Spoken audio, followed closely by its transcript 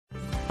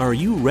Are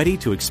you ready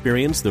to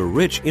experience the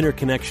rich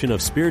interconnection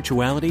of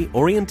spirituality,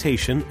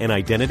 orientation, and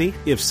identity?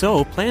 If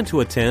so, plan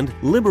to attend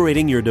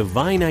Liberating Your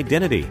Divine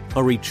Identity,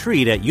 a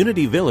retreat at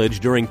Unity Village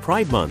during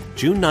Pride Month,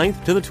 June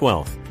 9th to the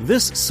 12th.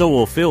 This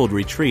soul-filled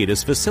retreat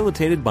is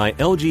facilitated by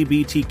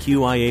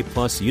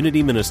LGBTQIA+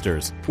 Unity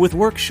ministers, with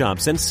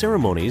workshops and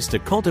ceremonies to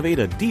cultivate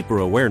a deeper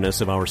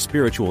awareness of our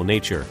spiritual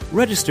nature.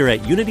 Register at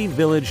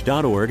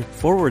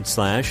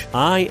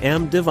unityvillage.org/I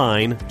Am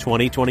Divine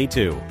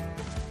 2022.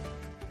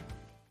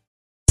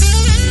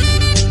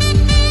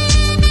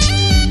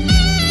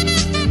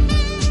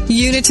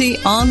 Unity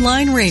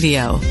Online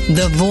Radio,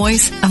 the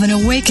voice of an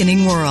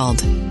awakening world.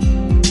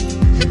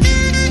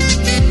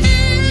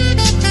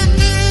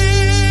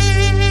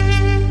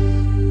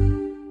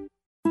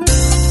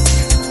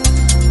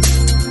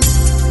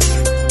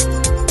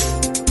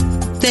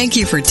 Thank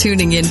you for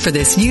tuning in for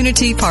this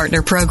Unity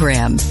Partner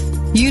Program.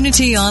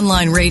 Unity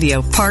Online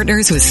Radio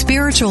partners with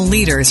spiritual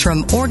leaders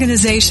from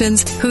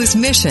organizations whose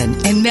mission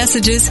and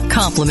messages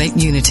complement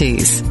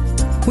Unity's.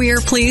 We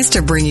are pleased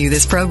to bring you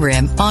this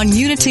program on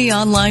Unity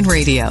Online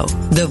Radio,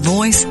 the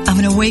voice of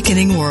an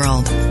awakening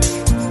world.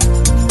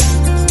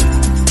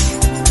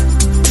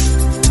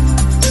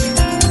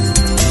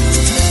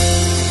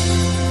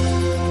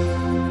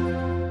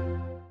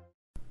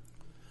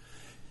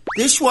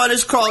 This one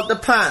is called The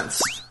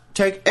Pants.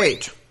 Take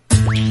 8.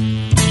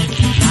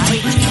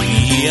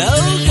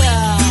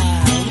 Yoga!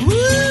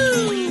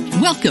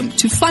 Woo! Welcome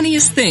to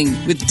Funniest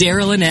Thing with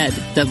Daryl and Ed,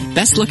 the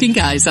best-looking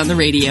guys on the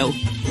radio.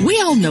 We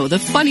all know the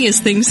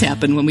funniest things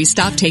happen when we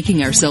stop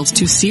taking ourselves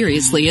too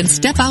seriously and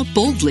step out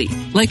boldly,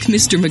 like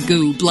Mr.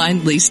 Magoo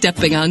blindly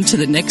stepping onto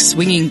the next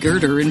swinging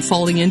girder and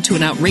falling into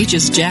an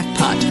outrageous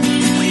jackpot.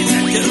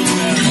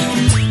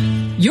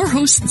 Your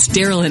hosts,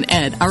 Daryl and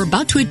Ed, are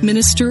about to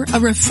administer a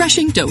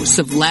refreshing dose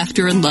of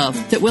laughter and love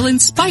that will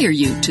inspire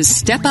you to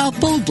step out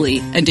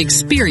boldly and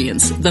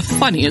experience the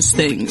funniest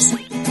things.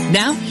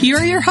 Now, here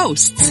are your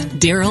hosts,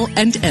 Daryl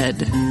and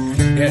Ed.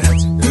 Yeah,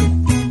 that's good.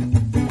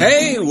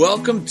 Hey,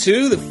 welcome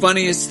to The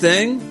Funniest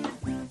Thing,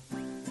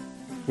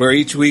 where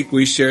each week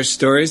we share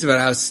stories about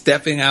how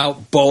stepping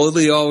out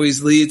boldly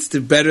always leads to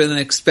better than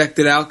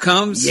expected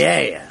outcomes.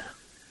 Yeah.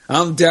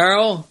 I'm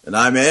Daryl. And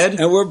I'm Ed.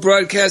 And we're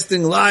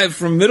broadcasting live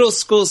from Middle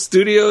School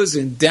Studios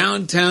in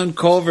downtown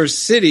Culver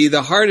City,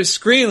 the heart of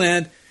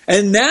Screenland.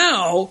 And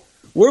now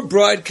we're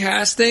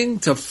broadcasting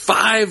to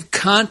 5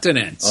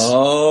 continents.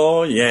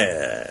 Oh,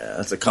 yeah.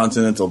 That's a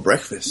continental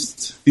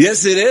breakfast.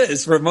 Yes, it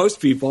is for most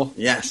people.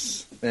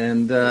 Yes.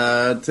 And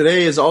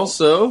today is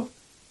also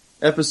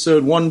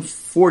episode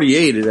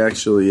 148, it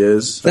actually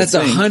is. That's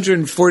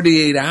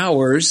 148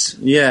 hours.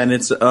 Yeah, and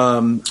it's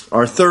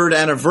our third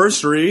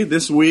anniversary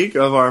this week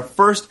of our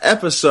first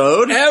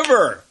episode.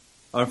 Ever!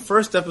 Our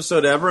first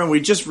episode ever, and we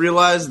just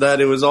realized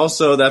that it was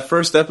also, that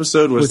first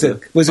episode was a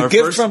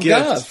gift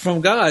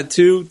from God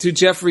to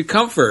Jeffrey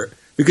Comfort,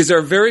 because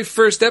our very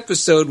first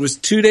episode was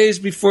 2 days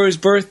before his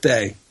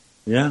birthday.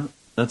 Yeah,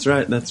 that's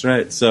right.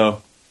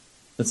 So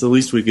that's the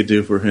least we could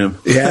do for him.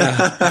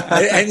 Yeah,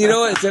 and you know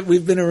what?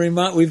 We've been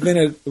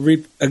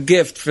a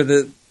gift for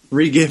the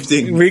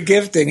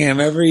regifting him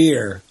every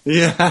year.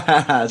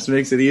 Yeah, this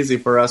makes it easy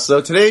for us.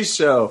 So today's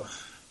show,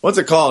 what's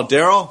it called,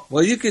 Daryl?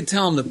 Well, you could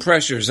tell him the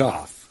pressure's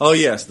off. Oh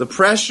yes, the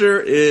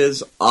pressure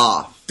is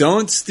off.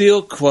 Don't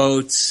steal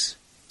quotes.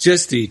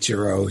 Just eat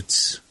your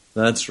oats.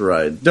 That's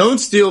right. Don't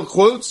steal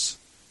quotes.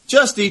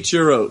 Just eat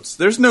your oats.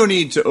 There's no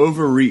need to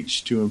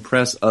overreach to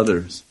impress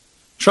others.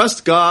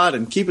 Trust God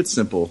and keep it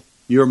simple.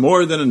 You're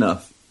more than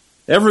enough.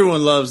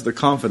 Everyone loves the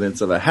confidence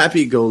of a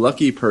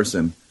happy-go-lucky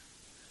person.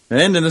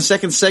 And in the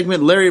second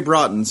segment, Larry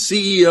Broughton,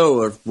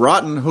 CEO of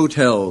Broughton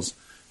Hotels,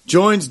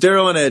 joins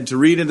Daryl and Ed to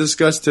read and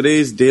discuss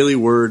today's daily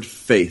word,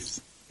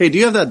 faith. Hey, do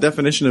you have that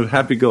definition of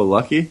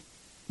happy-go-lucky?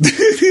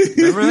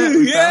 Remember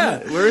that? Yeah.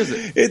 Where is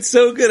it? It's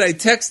so good. I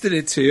texted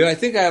it to you. I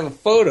think I have a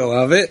photo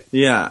of it.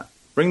 Yeah.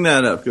 Bring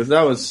that up, because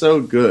that was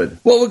so good.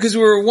 Well, because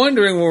we were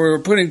wondering when we were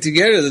putting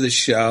together the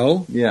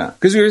show. Yeah.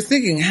 Because we were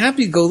thinking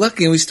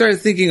happy-go-lucky, and we started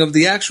thinking of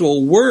the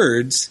actual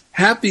words,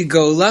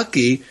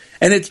 happy-go-lucky,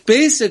 and it's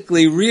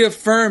basically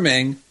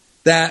reaffirming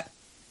that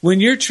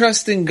when you're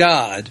trusting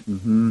God,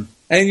 and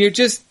you're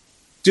just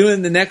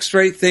doing the next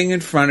right thing in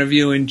front of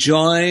you,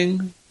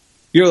 enjoying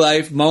your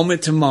life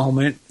moment to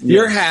moment,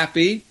 you're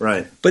happy.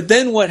 Right. But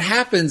then what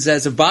happens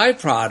as a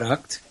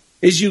byproduct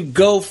is you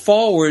go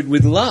forward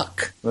with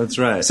luck. That's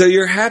right. So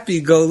you're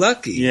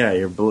happy-go-lucky. Yeah,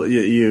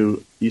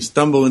 you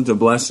stumble into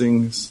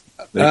blessings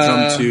that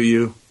come to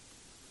you,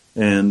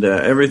 and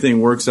everything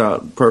works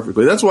out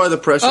perfectly. That's why the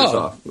pressure's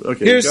off.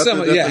 Okay, here's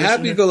some. Yeah,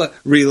 happy-go-lucky,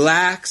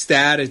 relaxed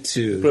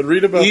attitude. But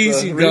read about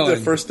easy read the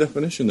first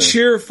definition there.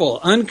 Cheerful,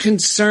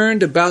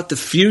 unconcerned about the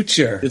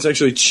future. It's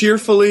actually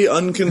cheerfully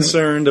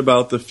unconcerned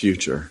about the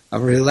future. A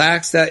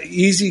relaxed,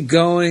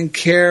 easygoing,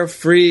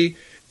 carefree,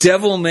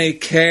 devil may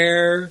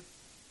care.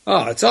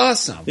 Oh, it's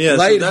awesome. Yeah,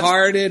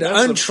 lighthearted,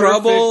 that's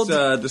untroubled. A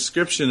perfect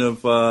description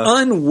of...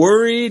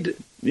 unworried.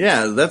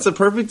 Yeah, that's a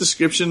perfect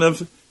description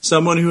of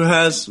someone who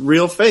has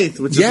real faith,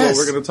 which is what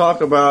we're going to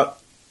talk about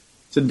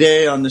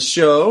today on the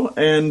show.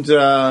 And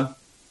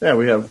Yeah,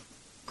 we have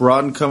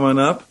Broaden coming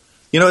up.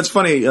 You know, it's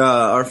funny.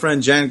 Our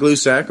friend Jan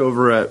Glusak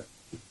over at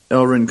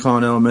El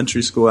Rincon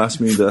Elementary School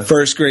asked me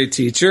first grade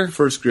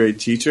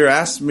teacher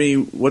asked me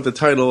what the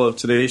title of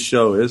today's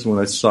show is when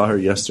I saw her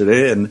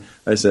yesterday, and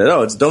I said,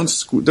 "Oh, it's don't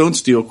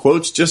steal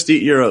quotes, just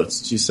eat your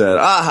oats." She said,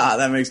 "Ah,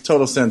 that makes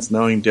total sense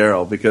knowing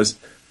Daryl, because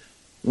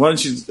why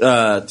don't you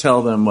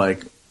tell them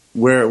like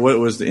what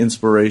was the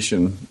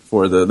inspiration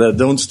for the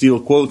don't steal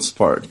quotes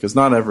part, because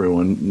not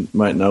everyone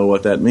might know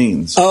what that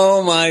means."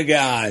 Oh my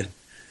God.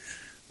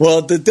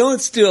 Well, the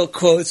don't steal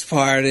quotes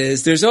part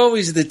is there's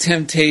always the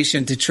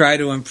temptation to try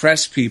to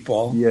impress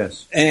people.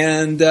 Yes.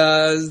 And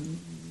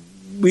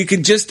we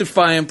can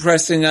justify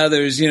impressing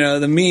others. You know,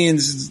 the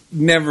means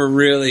never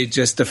really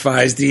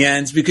justifies the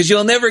ends, because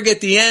you'll never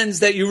get the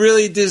ends that you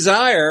really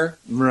desire.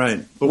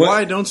 Right. But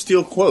why don't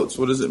steal quotes?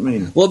 What does it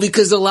mean? Well,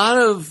 because a lot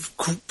of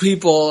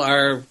people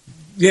are,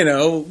 you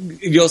know,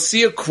 you'll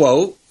see a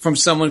quote from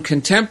someone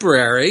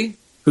contemporary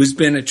who's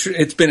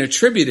it's been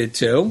attributed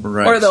to,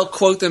 right. Or they'll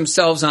quote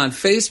themselves on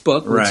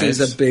Facebook, which right. is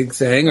a big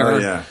thing, or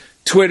yeah.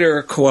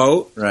 Twitter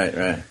quote.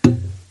 Right.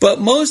 But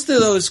most of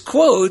those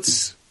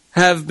quotes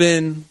have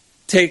been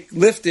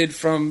lifted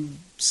from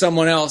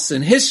someone else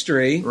in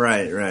history,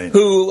 right,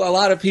 who a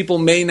lot of people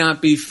may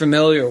not be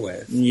familiar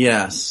with.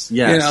 Yes.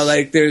 You know,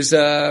 like there's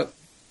a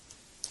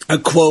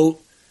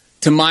quote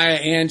to Maya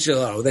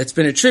Angelou that's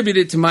been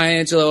attributed to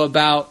Maya Angelou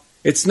about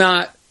it's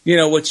not, you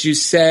know, what you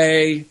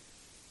say.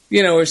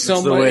 You know, or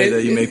someone. It's the way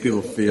that you make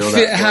people feel.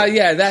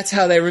 That's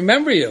how they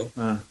remember you.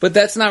 But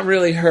that's not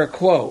really her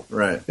quote.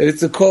 Right.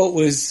 The quote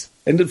was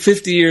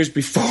 50 years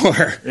before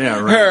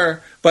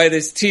her by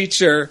this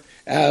teacher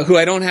who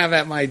I don't have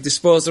at my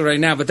disposal right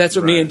now. But that's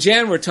what me and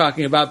Jan were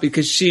talking about,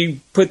 because she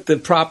put the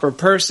proper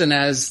person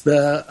as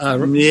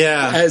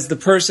the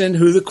person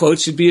who the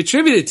quote should be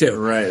attributed to.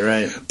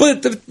 Right.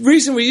 But the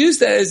reason we use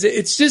that is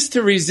it's just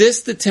to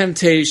resist the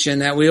temptation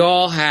that we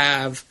all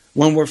have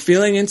when we're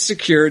feeling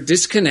insecure,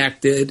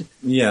 disconnected,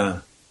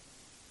 you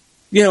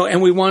know, and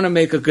we want to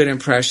make a good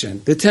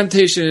impression. The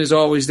temptation is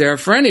always there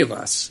for any of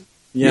us,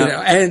 you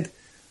know,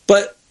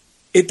 but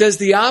it does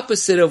the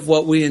opposite of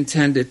what we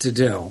intended to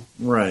do,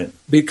 right?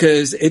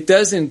 Because it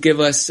doesn't give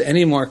us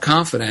any more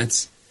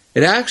confidence.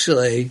 It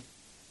actually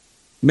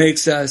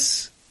makes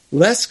us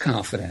less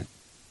confident.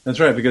 That's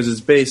right, because it's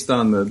based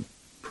on the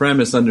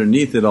premise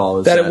underneath it all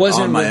is that it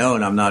wasn't on my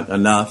own. I'm not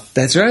enough.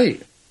 That's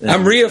right.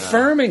 I'm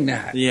reaffirming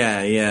that.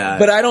 Yeah.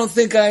 But I don't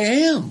think I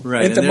am.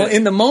 Right.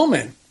 In the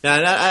moment.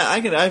 Yeah,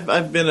 and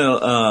I've been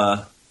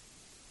at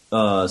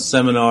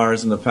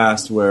seminars in the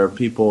past where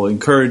people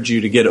encourage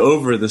you to get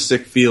over the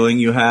sick feeling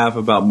you have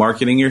about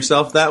marketing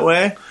yourself that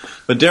way.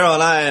 But Daryl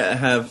and I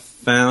have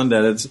found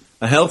that it's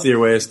a healthier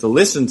way is to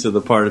listen to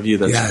the part of you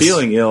that's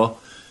feeling ill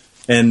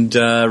and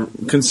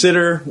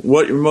consider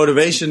what your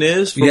motivation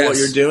is for what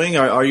you're doing.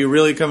 Are you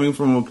really coming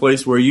from a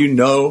place where you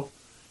know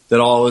that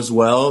all is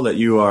well, that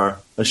you are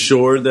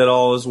assured that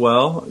all is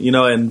well, you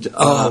know, and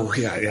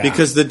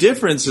because the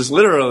difference is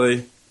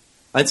literally,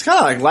 it's kind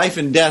of like life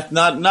and death.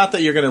 Not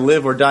that you're going to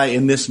live or die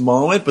in this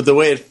moment, but the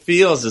way it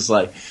feels is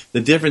like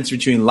the difference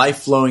between life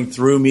flowing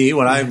through me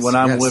when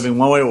I'm living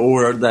one way,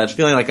 or that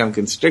feeling like I'm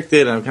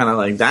constricted, I'm kind of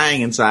like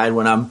dying inside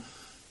when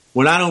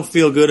I don't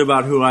feel good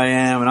about who I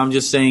am, and I'm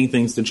just saying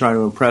things to try to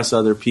impress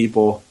other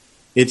people.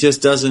 It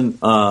just doesn't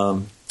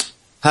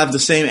have the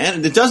same.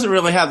 It doesn't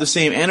really have the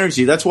same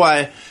energy. That's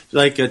why,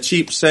 like a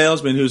cheap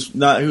salesman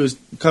who's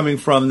coming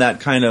from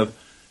that kind of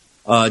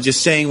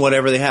just saying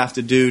whatever they have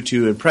to do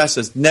to impress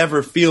us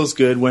never feels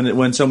good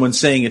when someone's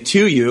saying it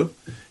to you,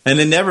 and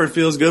it never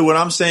feels good when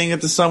I'm saying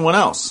it to someone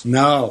else.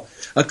 No.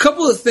 A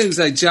couple of things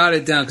I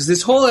jotted down, because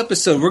this whole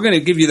episode we're going to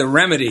give you the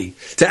remedy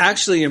to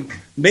actually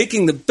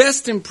making the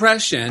best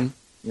impression.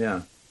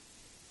 Yeah.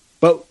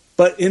 But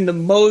in the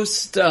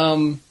most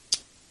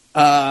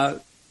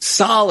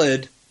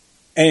solid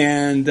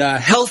and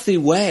healthy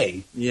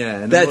way. Yeah,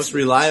 and the most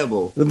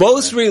reliable. The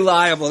most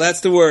reliable, that's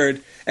the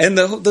word. And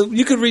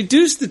you could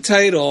reduce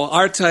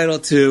our title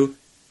to,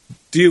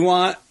 do you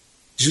want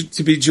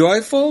to be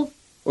joyful,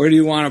 or do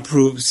you want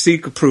to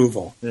seek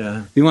approval?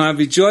 Yeah. Do you want to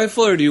be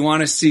joyful, or do you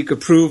want to seek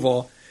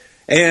approval?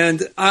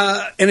 And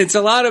it's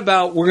a lot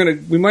about,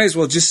 we might as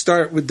well just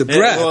start with the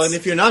breath. Well, and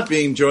if you're not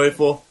being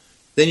joyful,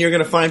 then you're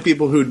going to find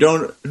people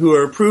who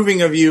are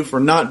approving of you for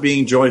not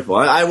being joyful.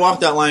 I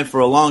walked that line for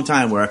a long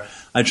time where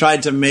I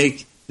tried to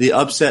make the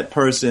upset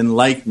person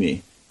like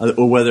me,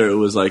 or whether it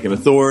was like an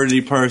authority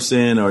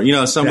person or, you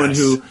know, someone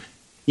who,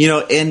 you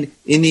know, and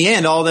in the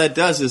end, all that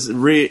does is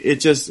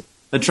it just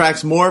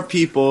attracts more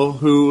people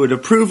who would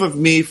approve of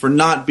me for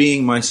not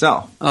being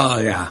myself. Oh,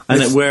 yeah.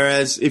 And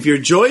whereas if you're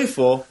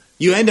joyful,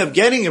 you end up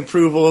getting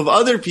approval of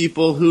other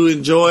people who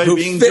enjoy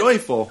being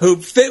joyful. Who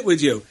fit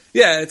with you.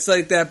 Yeah, it's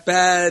like that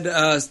bad,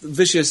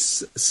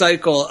 vicious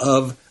cycle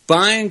of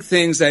buying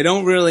things I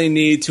don't really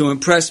need to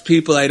impress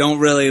people I don't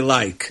really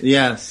like.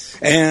 Yes.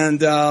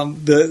 And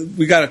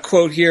we got a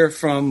quote here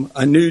from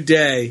A New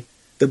Day.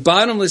 The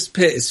bottomless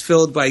pit is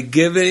filled by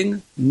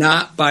giving,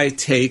 not by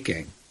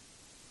taking.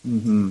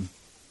 Mm-hmm.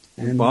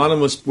 The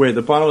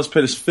bottomless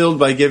pit is filled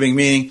by giving,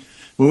 meaning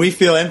when we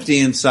feel empty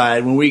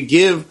inside, when we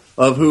give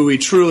of who we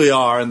truly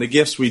are and the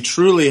gifts we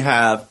truly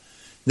have,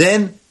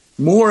 then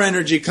more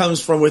energy comes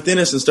from within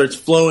us and starts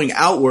flowing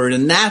outward,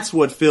 and that's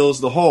what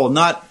fills the hole,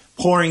 not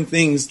pouring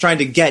things, trying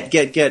to get,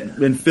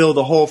 and fill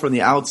the hole from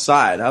the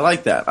outside. I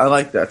like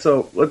that.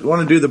 So,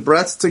 want to do the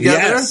breaths together?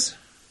 Yes.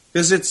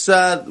 Because it's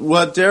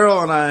what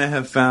Daryl and I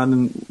have found,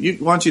 and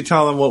why don't you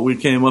tell them what we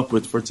came up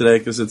with for today,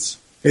 because it's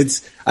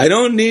I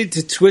don't need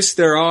to twist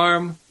their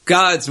arm.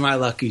 God's my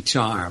lucky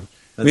charm.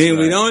 Right.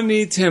 We don't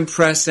need to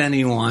impress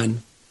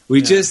anyone.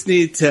 We don't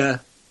need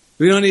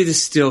to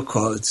steal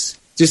quotes.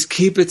 Just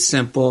keep it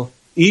simple.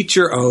 Eat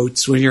your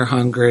oats when you're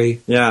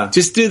hungry. Yeah.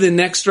 Just do the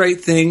next right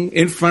thing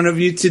in front of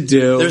you to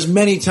do. There's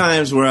many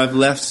times where I've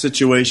left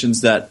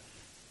situations that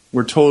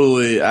were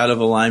totally out of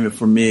alignment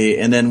for me,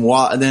 and then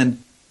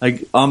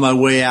like on my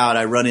way out,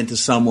 I run into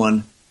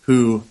someone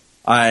who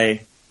I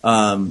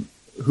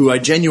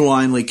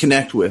genuinely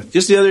connect with.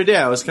 Just the other day,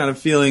 I was kind of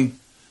feeling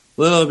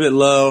a little bit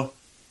low,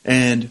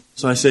 and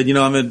so I said,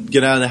 I'm going to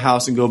get out of the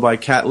house and go buy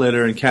cat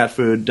litter and cat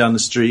food down the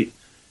street.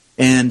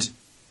 And,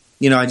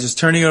 I just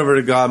turning over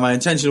to God. My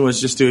intention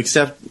was just to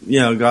accept,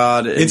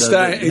 God,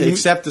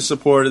 accept the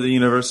support of the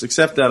universe,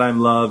 accept that I'm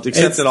loved,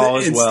 accept that all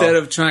is well. Instead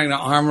of trying to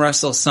arm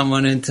wrestle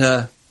someone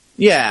into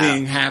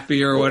being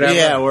happy or whatever.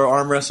 Yeah, or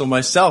arm wrestle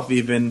myself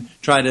even,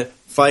 try to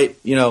fight,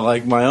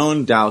 like my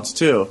own doubts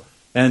too.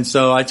 And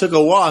so I took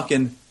a walk,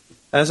 and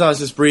as I was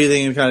just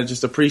breathing and kind of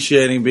just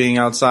appreciating being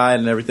outside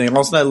and everything,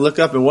 all of a sudden I look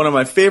up, and one of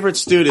my favorite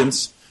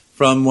students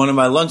from one of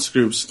my lunch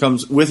groups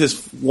comes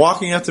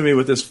walking up to me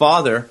with his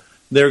father.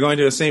 They're going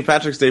to a St.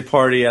 Patrick's Day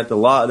party at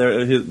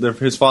the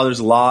his father's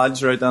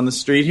lodge right down the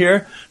street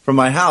here from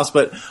my house.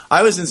 But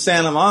I was in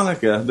Santa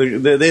Monica.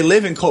 They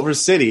live in Culver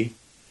City,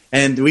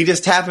 and we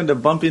just happened to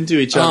bump into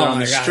each other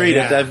on the street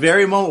at that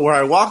very moment where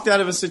I walked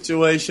out of a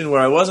situation where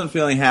I wasn't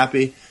feeling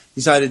happy,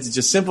 decided to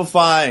just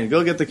simplify and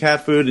go get the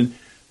cat food, and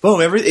boom,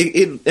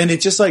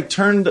 it just like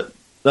turned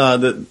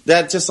I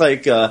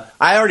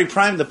already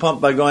primed the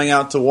pump by going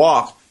out to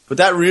walk, but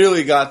that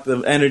really got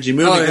the energy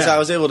moving because I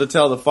was able to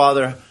tell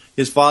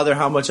his father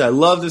how much I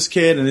love this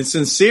kid, and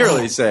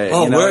sincerely say, it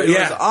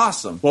was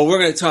awesome. Well, we're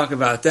going to talk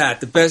about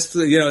that. The best,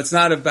 it's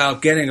not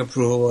about getting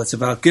approval; it's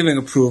about giving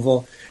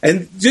approval.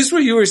 And just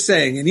what you were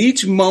saying, in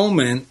each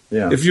moment,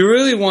 if you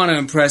really want to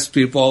impress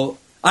people,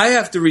 I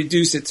have to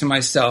reduce it to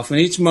myself. In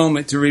each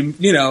moment,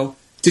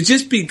 to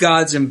just be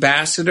God's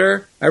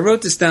ambassador. I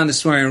wrote this down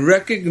this morning.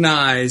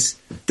 Recognize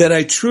that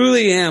I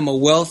truly am a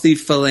wealthy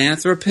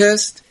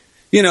philanthropist.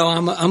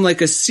 I'm like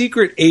a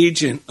secret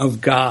agent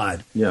of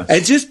God. Yes. I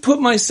just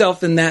put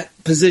myself in that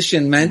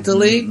position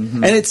mentally,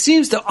 and it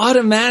seems to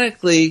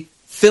automatically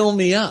fill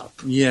me up.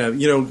 Yeah,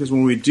 because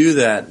when we do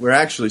that, we're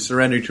actually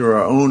surrendering to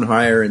our own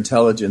higher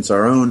intelligence,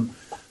 our own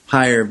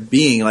higher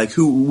being, like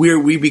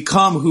we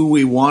become who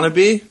we want to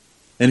be,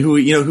 and who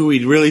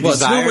we really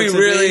desire to be. It's who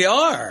we really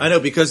are. I know,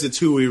 because it's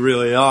who we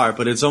really are,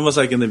 but it's almost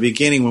like in the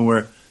beginning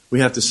when we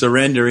have to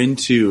surrender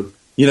into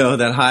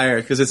that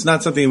higher, because it's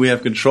not something we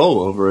have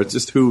control over. It's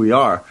just who we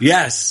are.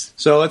 Yes.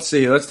 So let's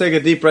see. Let's take a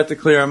deep breath to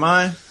clear our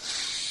mind.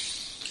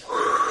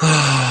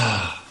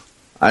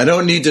 I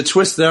don't need to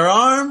twist their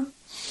arm.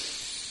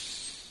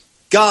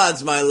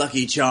 God's my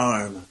lucky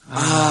charm.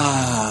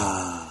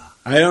 I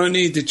don't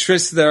need to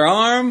twist their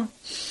arm.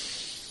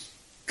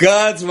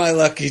 God's my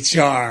lucky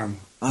charm.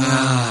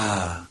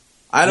 I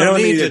don't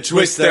need to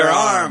twist their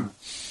arm.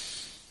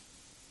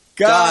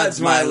 God's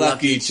my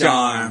lucky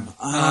charm.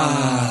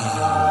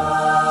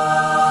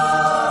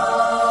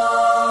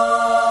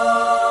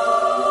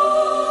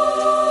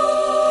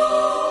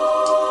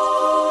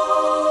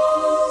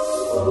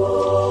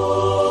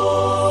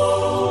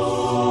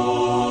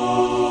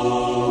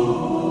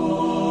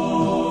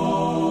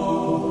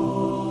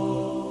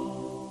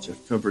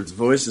 Jeff Hubbard's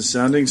voice is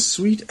sounding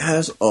sweet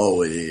as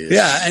always.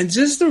 Yeah, and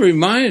just a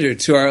reminder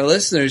to our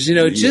listeners,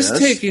 just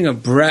taking a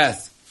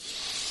breath,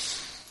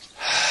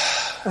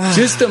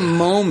 just a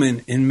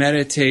moment in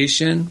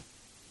meditation,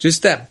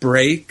 just that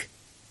break,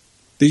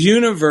 the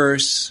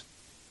universe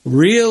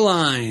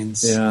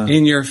realigns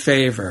in your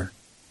favor.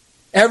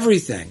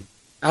 Everything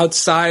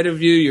outside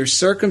of you, your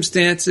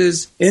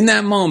circumstances in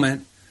that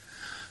moment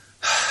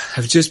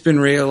have just been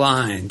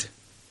realigned.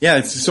 Yeah,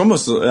 it's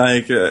almost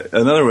like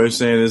another way of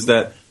saying it is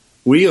that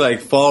we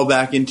fall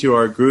back into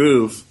our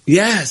groove.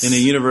 Yes. In a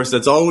universe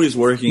that's always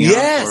working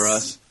out for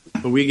us.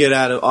 But we get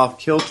off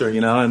kilter,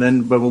 and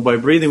then but by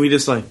breathing we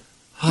just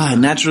it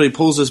naturally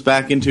pulls us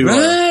back into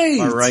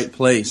our right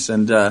place.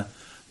 And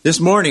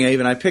this morning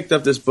I picked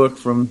up this book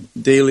from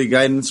Daily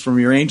Guidance from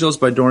Your Angels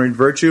by Doreen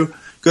Virtue.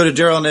 Go to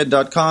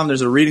DarylNed.com.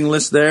 There's a reading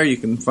list there. You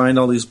can find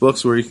all these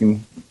books where you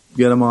can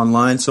get them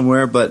online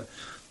somewhere. But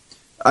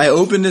I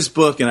opened this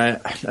book and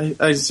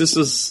I just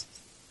was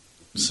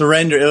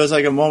surrendered. It was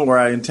like a moment where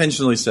I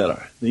intentionally said, all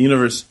right, the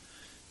universe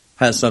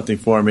has something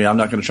for me. I'm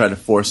not going to try to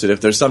force it.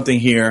 If there's something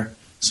here,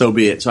 so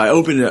be it. So I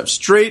opened it up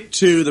straight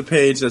to the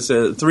page that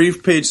says,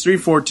 page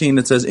 314,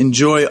 that says,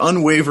 enjoy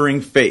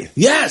unwavering faith.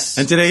 Yes!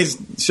 And today's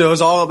show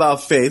is all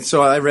about faith.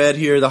 So I read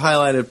here the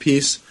highlighted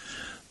piece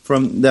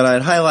that I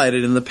had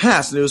highlighted in the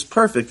past, and it was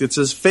perfect. It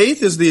says,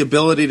 faith is the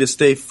ability to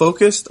stay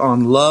focused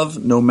on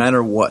love no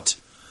matter what,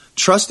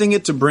 trusting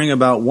it to bring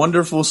about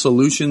wonderful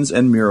solutions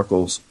and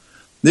miracles.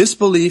 This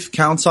belief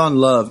counts on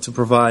love to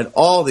provide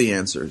all the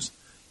answers.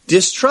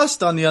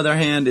 Distrust, on the other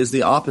hand, is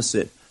the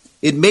opposite.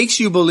 It makes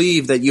you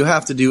believe that you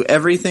have to do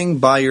everything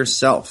by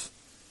yourself.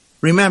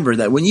 Remember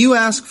that when you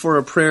ask for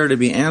a prayer to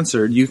be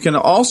answered, you can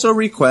also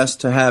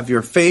request to have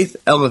your faith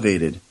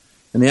elevated.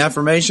 And the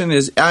affirmation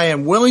is, I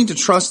am willing to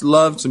trust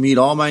love to meet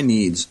all my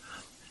needs.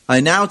 I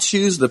now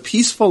choose the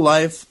peaceful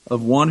life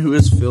of one who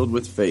is filled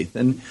with faith.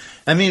 And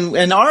I mean,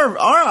 and our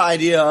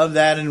idea of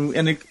that,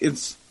 and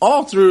it's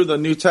all through the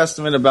New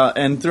Testament about,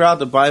 and throughout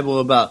the Bible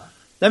about,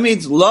 that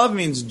means love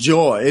means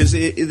joy.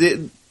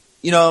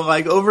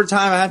 Like over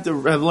time I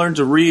have learned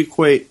to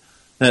re-equate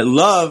that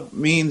love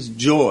means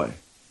joy.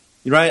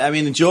 Right? I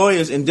mean, joy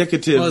is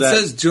indicative. Well, it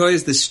says joy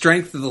is the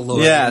strength of the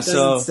Lord. Yeah, it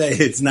doesn't say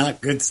it's not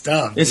good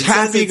stuff. It's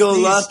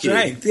happy-go-lucky.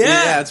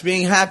 Yeah, it's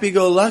being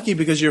happy-go-lucky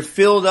because you're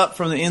filled up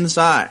from the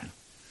inside.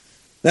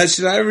 Now,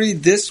 should I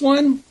read this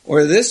one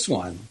or this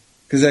one?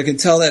 Because I can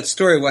tell that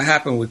story, what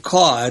happened with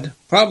Claude.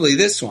 Probably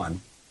this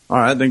one. All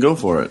right, then go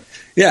for it.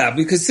 Yeah,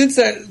 because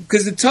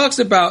it talks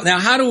about, now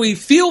how do we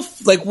feel,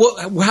 like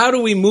how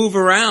do we move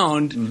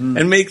around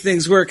and make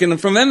things work? And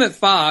from Emmett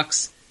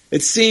Fox,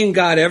 it's seeing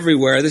God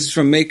everywhere. This is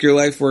from Make Your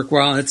Life Work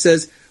Well. And it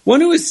says,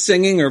 one who is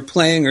singing or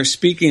playing or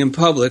speaking in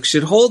public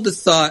should hold the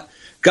thought,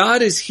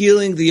 God is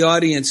healing the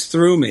audience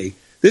through me.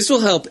 This will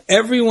help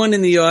everyone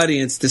in the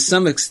audience to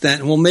some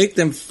extent and will make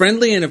them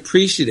friendly and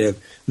appreciative.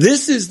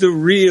 This is the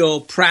real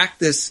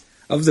practice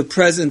of the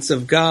presence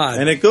of God.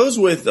 And it goes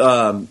with,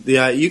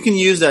 you can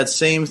use that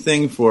same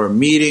thing for a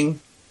meeting.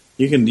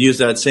 You can use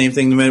that same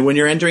thing when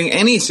you're entering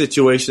any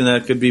situation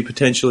that could be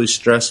potentially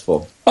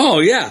stressful. Oh,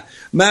 yeah.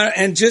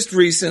 And just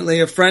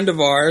recently, a friend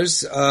of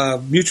ours,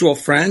 mutual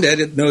friend,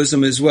 Ed knows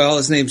him as well.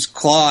 His name's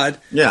Claude.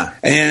 Yeah.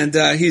 And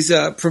he's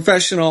a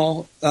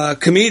professional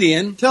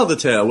comedian. Tell the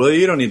tale, will you?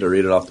 You don't need to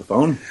read it off the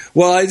phone.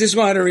 Well, I just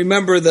wanted to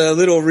remember the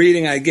little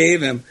reading I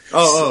gave him.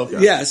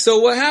 Okay. Yeah, so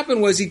what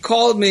happened was he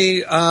called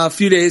me a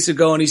few days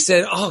ago and he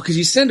said, could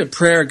you send a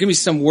prayer? Give me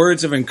some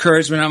words of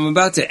encouragement. I'm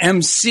about to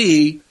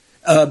MC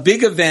a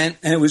big event,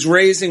 and it was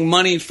raising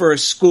money for a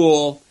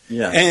school.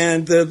 Yeah.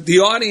 And the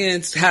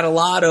audience had a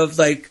lot of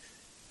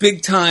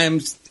big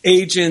time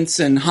agents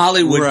and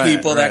Hollywood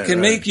people that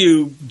can make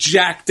you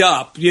jacked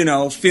up,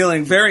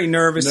 feeling very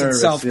nervous and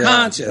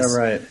self-conscious. Yeah,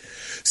 right.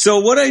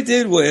 So what I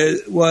did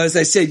was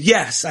I said,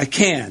 yes, I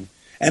can.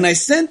 And I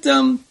sent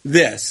them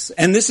this,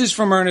 and this is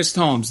from Ernest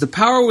Holmes. The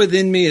power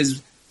within me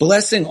is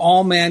blessing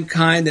all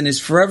mankind and is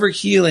forever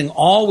healing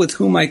all with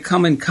whom I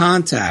come in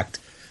contact.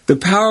 The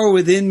power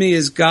within me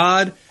is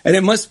God, and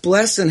it must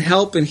bless and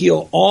help and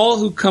heal all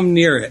who come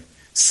near it.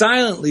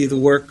 Silently the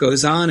work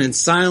goes on, and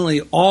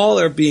silently all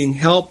are being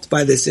helped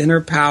by this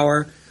inner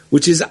power,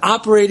 which is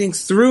operating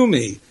through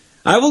me.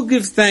 I will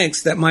give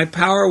thanks that my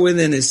power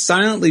within is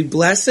silently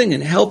blessing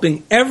and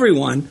helping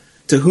everyone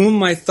to whom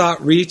my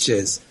thought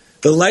reaches.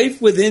 The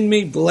life within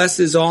me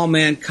blesses all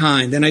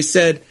mankind. And I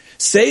said,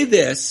 say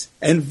this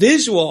and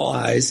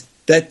visualize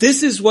that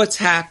this is what's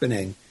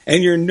happening,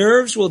 and your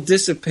nerves will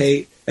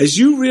dissipate as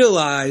you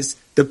realize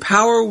the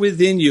power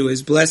within you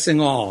is blessing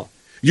all.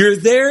 You're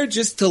there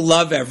just to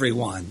love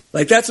everyone.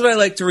 That's what I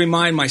like to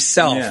remind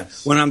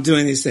myself when I'm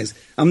doing these things.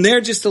 I'm there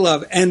just to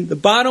love. And the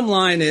bottom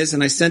line is,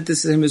 and I sent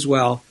this to him as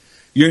well,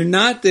 you're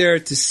not there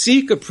to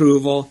seek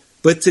approval,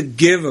 but to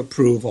give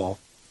approval.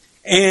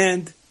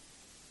 And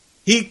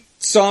he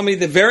saw me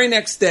the very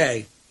next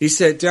day. He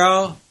said,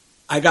 Darryl,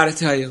 I got to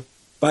tell you,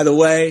 by the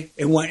way,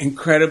 it went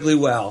incredibly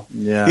well.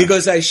 Yeah. He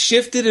goes, I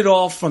shifted it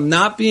all from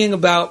not being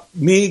about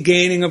me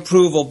gaining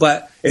approval,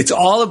 but it's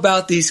all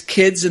about these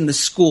kids in the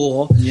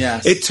school.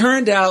 Yes. It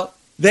turned out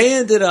they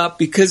ended up,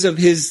 because of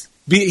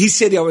he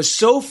said, I was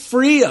so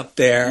free up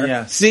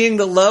there, seeing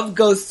the love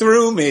go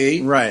through me,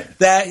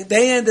 that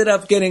they ended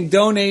up getting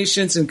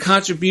donations and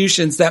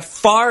contributions that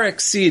far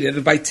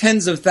exceeded by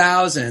tens of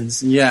thousands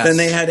than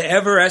they had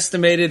ever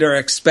estimated or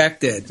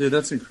expected. Dude,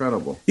 that's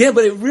incredible. Yeah,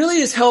 but it really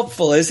is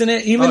helpful, isn't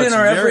it? Even in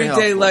our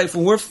everyday life,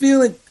 when we're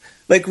feeling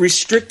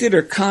restricted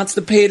or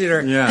constipated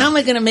or how am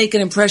I going to make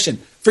an impression?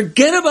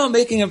 Forget about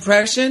making an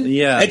impression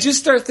and just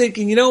start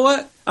thinking, you know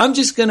what? I'm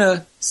just going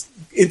to,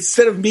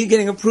 instead of me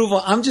getting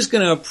approval, I'm just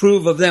going to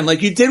approve of them.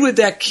 Like you did with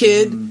that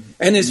kid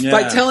and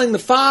by telling the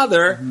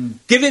father,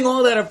 giving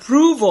all that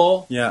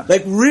approval,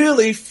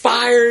 really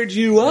fired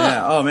you up.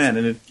 Yeah. Oh, man.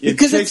 And it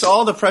takes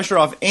all the pressure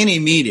off any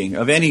meeting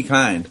of any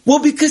kind. Well,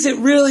 because it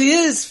really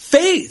is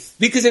faith.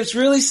 Because it's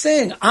really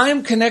saying,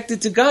 I'm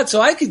connected to God, so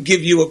I could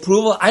give you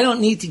approval. I don't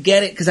need to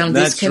get it because I'm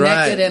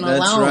disconnected and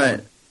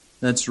alone.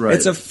 That's right.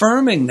 It's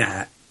affirming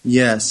that.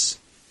 Yes.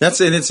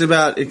 It's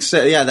about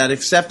that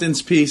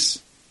acceptance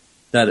piece,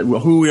 that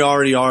who we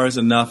already are is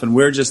enough, and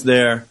we're just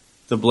there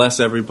to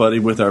bless everybody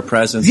with our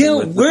presence and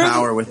with the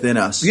power within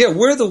us. Yeah,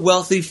 we're the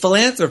wealthy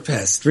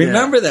philanthropist.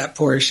 Remember that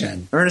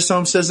portion. Ernest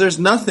Holmes says there's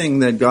nothing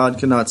that God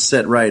cannot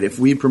set right if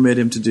we permit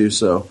him to do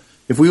so.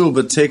 If we will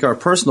but take our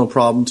personal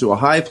problem to a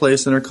high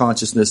place in our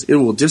consciousness, it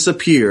will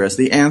disappear as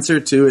the answer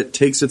to it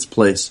takes its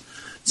place.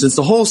 Since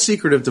the whole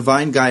secret of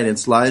divine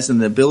guidance lies in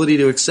the ability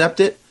to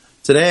accept it,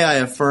 today I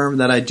affirm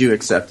that I do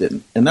accept it.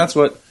 And that's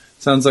what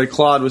sounds like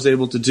Claude was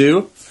able to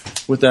do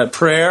with that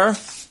prayer.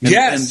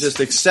 And just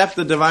accept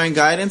the divine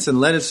guidance and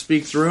let it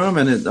speak through him.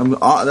 And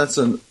that's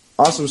an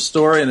awesome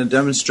story and a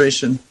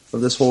demonstration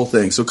of this whole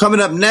thing. So coming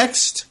up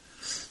next,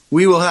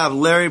 we will have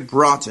Larry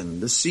Broughton,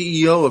 the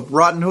CEO of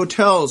Broughton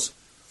Hotels.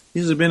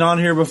 He's been on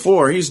here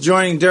before. He's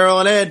joining Daryl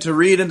and Ed to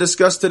read and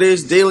discuss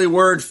today's daily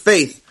word,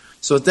 faith.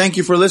 So thank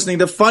you for listening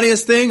to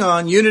Funniest Thing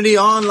on Unity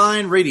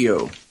Online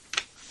Radio.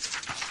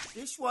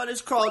 This one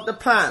is called The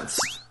Pants.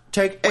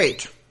 Take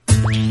 8.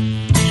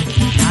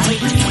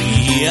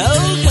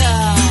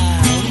 Yoga!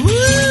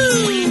 Woo!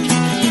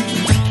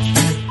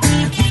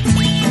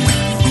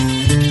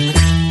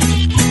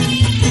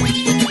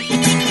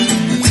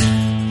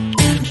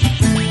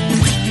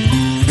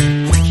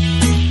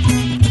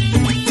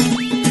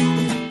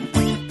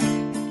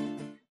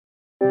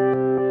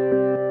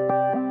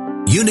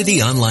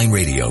 Unity Online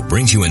Radio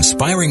brings you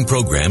inspiring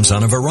programs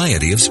on a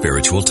variety of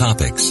spiritual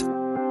topics.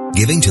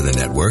 Giving to the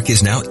network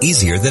is now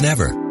easier than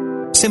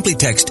ever. Simply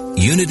text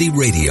Unity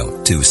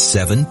Radio to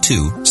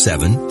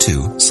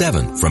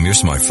 72727 from your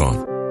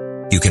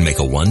smartphone. You can make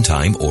a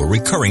one-time or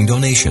recurring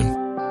donation.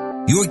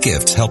 Your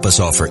gifts help us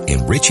offer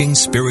enriching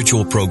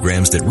spiritual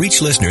programs that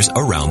reach listeners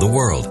around the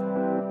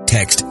world.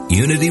 Text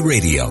Unity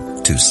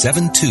Radio to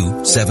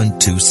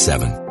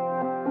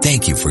 72727.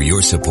 Thank you for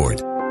your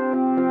support.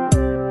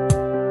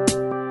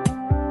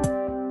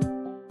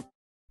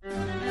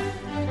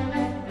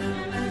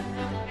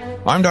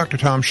 I'm Dr.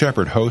 Tom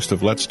Shepard, host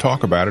of Let's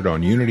Talk About It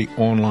on Unity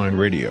Online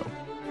Radio.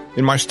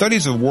 In my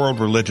studies of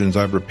world religions,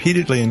 I've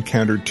repeatedly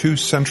encountered two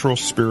central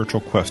spiritual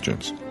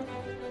questions.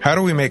 How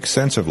do we make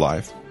sense of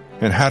life,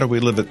 and how do we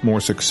live it more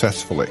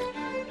successfully?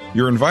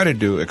 You're invited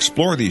to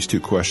explore these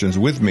two questions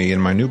with me in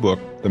my new book,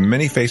 The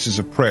Many Faces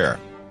of Prayer,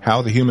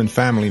 How the Human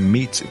Family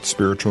Meets Its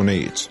Spiritual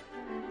Needs.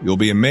 You'll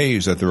be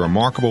amazed at the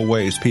remarkable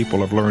ways people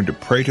have learned to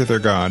pray to their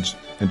gods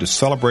and to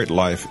celebrate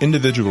life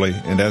individually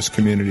and as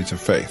communities of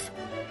faith.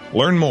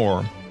 Learn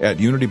more at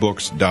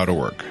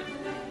unitybooks.org.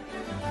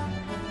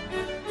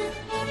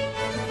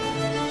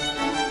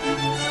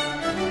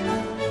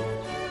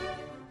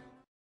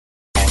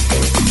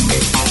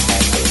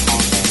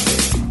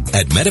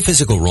 At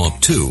Metaphysical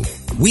Romp 2,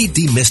 we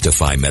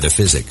demystify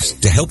metaphysics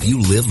to help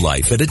you live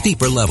life at a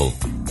deeper level.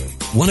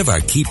 One of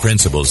our key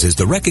principles is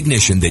the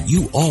recognition that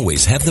you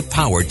always have the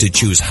power to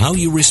choose how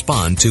you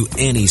respond to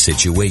any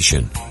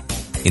situation.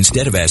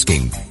 Instead of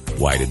asking,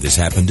 why did this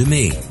happen to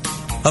me?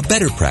 A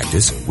better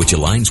practice, which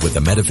aligns with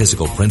the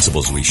metaphysical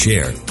principles we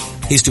share,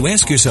 is to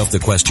ask yourself the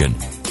question,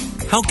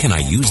 how can I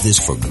use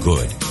this for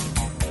good?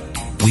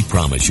 We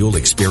promise you'll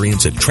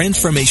experience a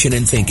transformation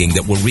in thinking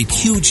that will reap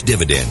huge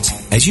dividends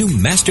as you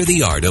master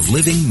the art of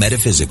living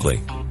metaphysically.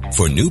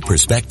 For new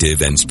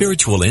perspective and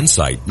spiritual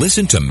insight,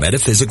 listen to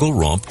Metaphysical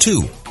Romp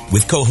 2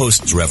 with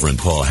co-hosts Reverend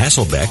Paul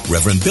Hasselbeck,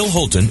 Reverend Bill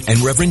Holton, and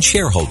Reverend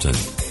Cher Holton.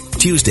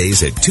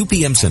 Tuesdays at 2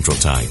 p.m. Central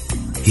Time,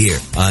 here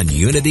on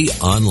Unity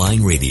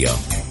Online Radio.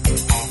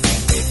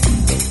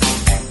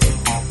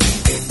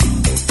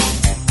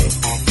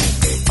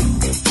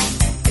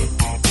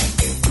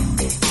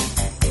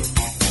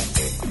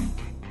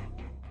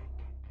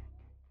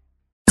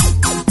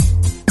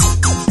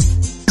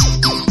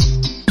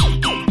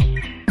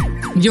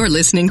 You're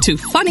listening to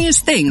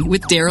Funniest Thing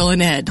with Daryl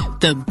and Ed,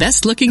 the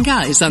best looking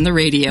guys on the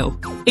radio.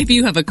 If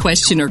you have a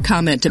question or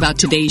comment about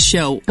today's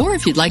show, or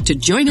if you'd like to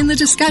join in the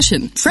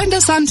discussion, friend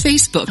us on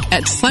Facebook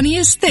at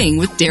Funniest Thing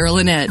with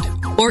Daryl and Ed,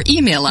 or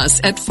email us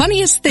at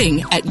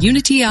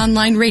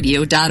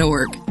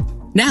funniestthing@unityonlineradio.org.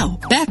 Now,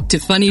 back to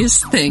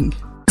Funniest Thing.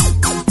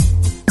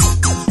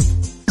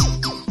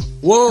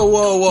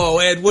 Whoa,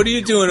 Ed, what are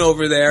you doing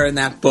over there in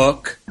that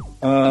book?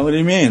 What do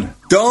you mean?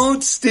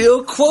 Don't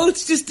steal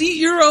quotes. Just eat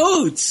your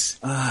oats.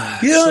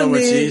 So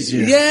much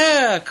easier.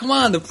 Yeah, come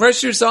on. The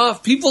pressure's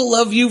off. People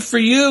love you for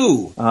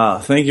you.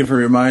 Thank you for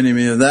reminding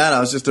me of that. I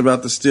was just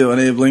about to steal an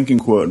Abe Lincoln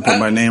quote and put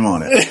my name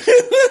on it.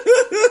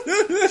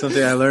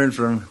 Something I learned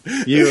from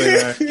you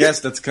and our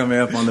guest that's coming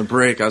up on the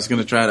break. I was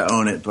going to try to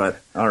own it,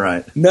 but all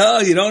right. No,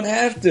 you don't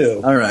have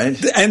to. All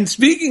right. And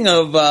speaking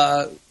of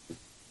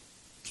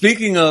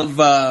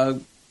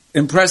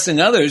impressing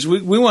others,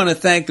 we want to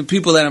thank the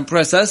people that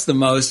impress us the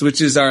most,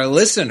 which is our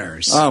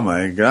listeners. Oh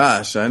my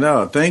gosh, I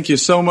know. Thank you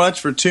so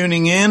much for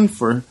tuning in,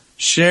 for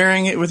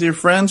sharing it with your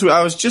friends.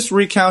 I was just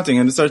recounting,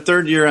 and it's our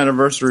 3rd year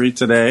anniversary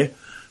today.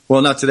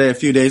 Well, not today, a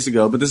few days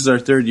ago, but this is our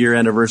 3rd year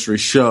anniversary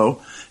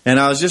show. And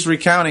I was just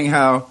recounting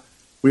how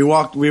we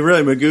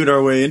really magooed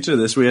our way into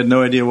this. We had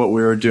no idea what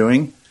we were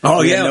doing.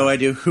 We had no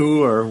idea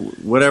who or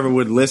whatever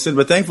would listen.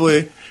 But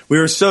thankfully, we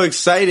were so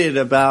excited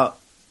about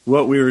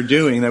what we were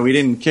doing, that we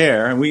didn't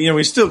care. And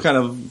we still kind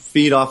of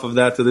feed off of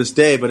that to this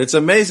day, but it's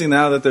amazing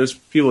now that there's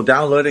people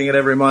downloading it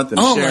every month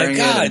and sharing it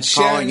and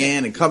calling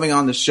in and coming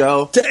on the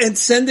show. And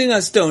sending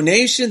us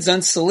donations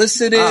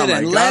unsolicited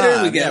and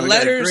letters. We get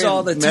letters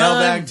all the time.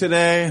 Mailbag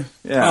today.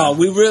 Yeah. Oh,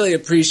 we really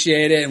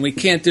appreciate it, and we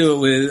can't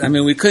do it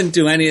we couldn't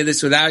do any of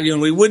this without you,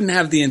 and we wouldn't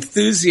have the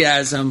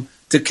enthusiasm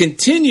to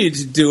continue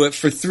to do it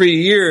for 3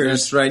 years.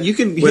 That's right. You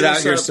can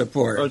without your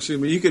support.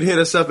 You could hit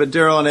us up at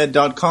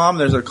DarylAndEd.com.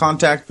 There's a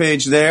contact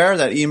page there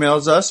that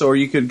emails us, or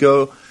you could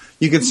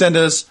send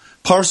us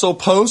parcel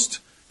post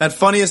at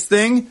Funniest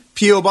Thing,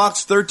 P.O.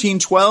 Box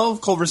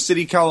 1312, Culver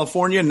City,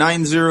 California,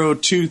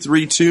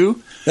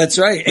 90232. That's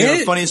right. We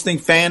have a Funniest Thing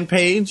fan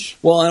page.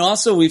 Well, and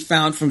also we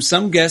found from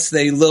some guests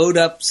they load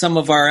up some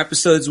of our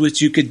episodes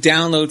which you could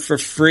download for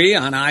free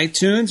on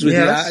iTunes with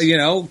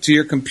to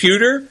your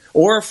computer,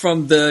 or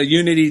from the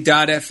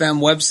Unity.fm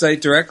website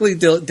directly.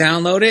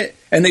 Download it,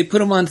 and they put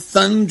them on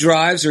thumb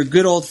drives or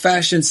good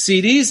old-fashioned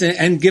CDs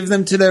and give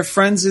them to their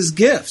friends as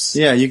gifts.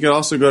 Yeah, you could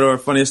also go to our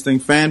Funniest Thing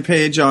fan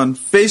page on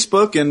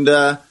Facebook, and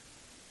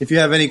if you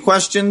have any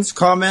questions,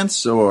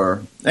 comments,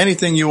 or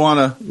anything you want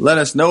to let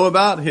us know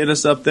about, hit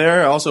us up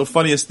there. Also,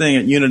 Funniest Thing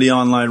at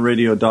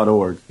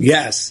unityonlineradio.org.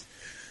 Yes.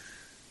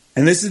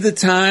 And this is the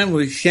time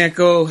we can't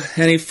go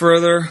any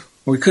further.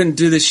 We couldn't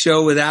do this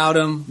show without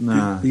him.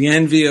 Nah. The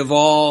envy of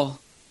all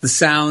the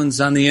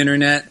sounds on the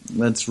internet.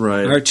 That's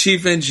right. Our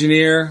chief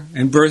engineer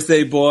and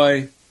birthday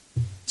boy,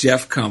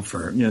 Jeff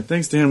Comfort. Yeah,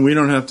 thanks to him, we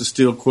don't have to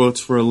steal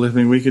quotes for a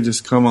living. We could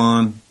just come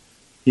on.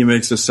 He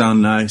makes us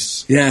sound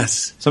nice.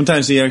 Yes.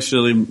 Sometimes he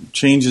actually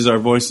changes our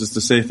voices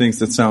to say things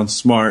that sound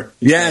smart.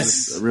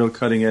 Yes. It's a real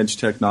cutting-edge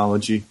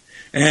technology.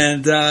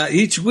 And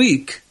each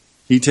week,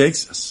 he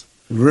takes us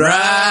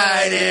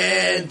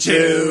right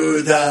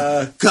into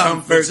the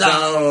comfort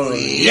zone.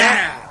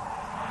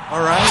 Yeah! All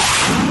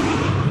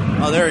right.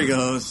 Oh, there he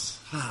goes.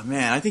 Oh,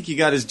 man, I think he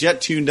got his jet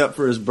tuned up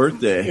for his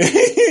birthday. I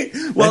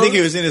think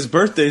he was in his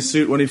birthday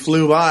suit when he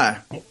flew by.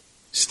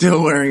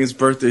 Still wearing his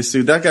birthday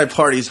suit. That guy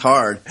parties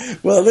hard.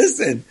 Well,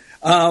 listen,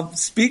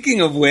 speaking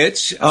of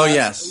which...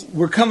 yes.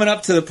 We're coming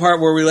up to the part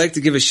where we like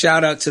to give a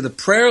shout-out to the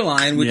prayer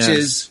line, which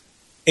is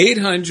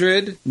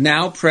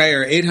 800-NOW-PRAY,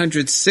 or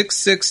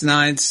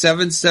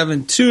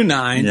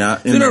 800-669-7729. Yeah.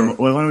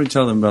 Why don't we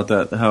tell them about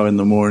that? How in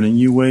the morning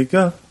you wake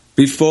up.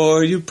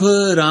 Before you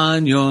put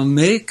on your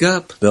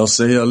makeup, they'll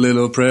say a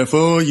little prayer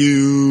for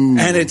you.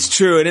 And it's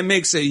true, and it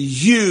makes a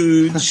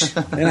huge,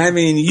 and I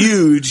mean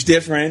huge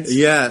difference.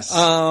 Yes.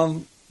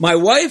 My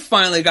wife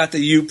finally got the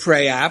You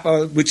Pray app,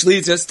 which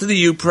leads us to the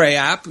You Pray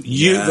app.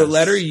 The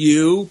letter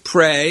U,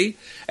 Pray,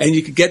 and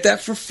you can get that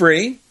for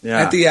free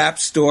at the App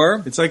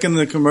Store. It's like in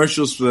the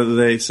commercials where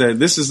they said,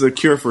 this is the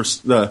cure for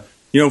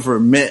for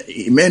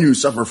men who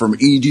suffer from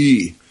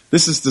ED.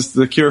 This is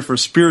the cure for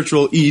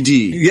spiritual ED.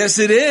 Yes,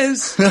 it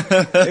is.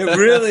 It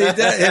really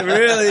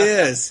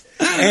is.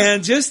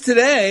 And just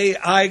today,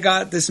 I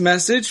got this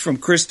message from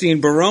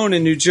Christine Barone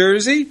in New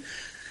Jersey.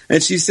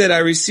 And she said, I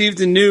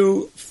received a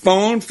new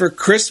phone for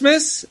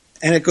Christmas.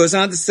 And it goes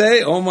on to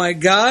say, oh my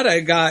God,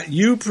 I got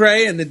You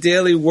Pray and the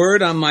Daily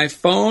Word on my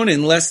phone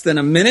in less than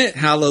a minute.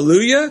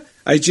 Hallelujah.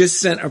 I just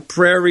sent a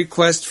prayer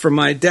request for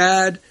my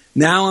dad.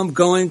 Now I'm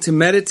going to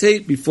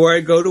meditate before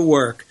I go to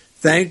work.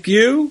 Thank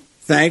you.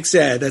 Thanks,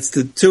 Ed. That's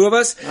the two of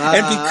us.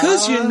 And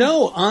because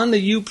on the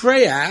You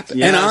Pray app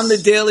and on the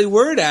Daily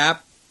Word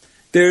app,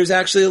 there's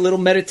actually a little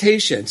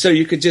meditation. So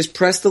you could just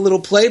press the little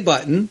play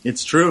button.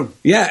 It's true.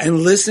 Yeah,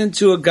 and listen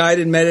to a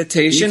guided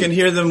meditation. You can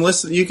hear them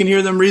listen. You can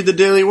hear them read the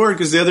Daily Word,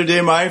 because the other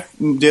day my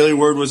Daily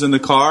Word was in the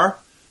car.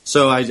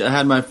 So I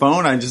had my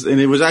phone. And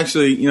it was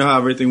actually, how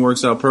everything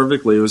works out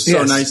perfectly. It was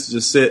so nice to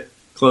just sit,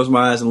 close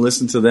my eyes, and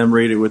listen to them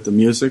read it with the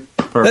music.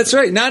 Perfect. That's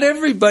right. Not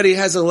everybody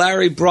has a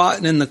Larry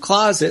Broughton in the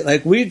closet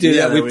like we do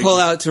that we pull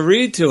out to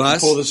read to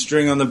us. Pull the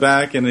string on the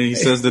back, and he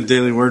says the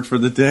Daily Word for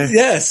the day.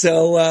 Yeah,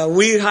 so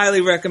we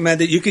highly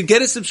recommend it. You could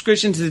get a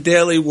subscription to the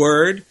Daily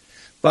Word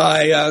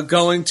by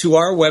going to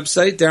our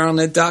website,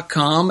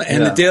 DarylAndEd.com,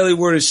 and the Daily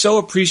Word is so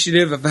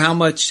appreciative of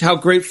how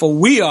grateful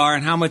we are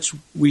and how much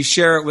we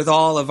share it with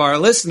all of our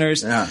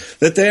listeners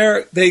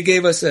that they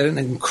gave us an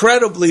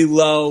incredibly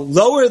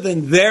lower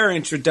than their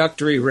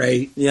introductory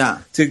rate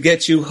to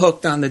get you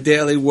hooked on the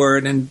Daily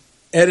Word. And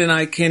Ed and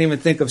I can't even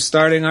think of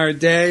starting our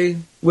day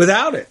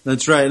without it.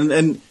 That's right.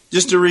 And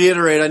just to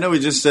reiterate, I know we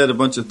just said a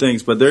bunch of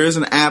things, but there is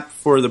an app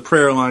for the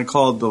prayer line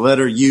called the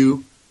letter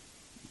U,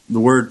 the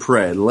word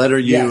pray. The letter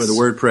U and the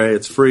word pray.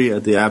 It's free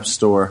at the App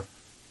Store.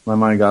 My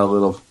mind got a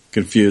little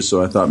confused,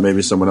 so I thought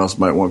maybe someone else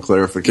might want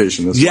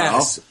clarification as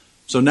well.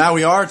 So now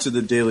we are to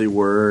the Daily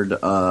Word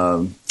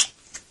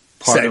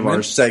part of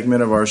our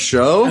segment of our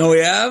show. And we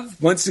have,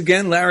 once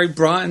again, Larry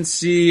Broughton,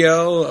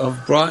 CEO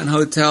of Broughton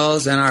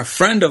Hotels, and our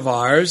friend of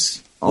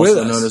ours,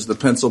 also known as the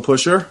Pencil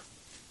Pusher.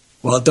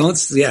 Well,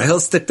 he'll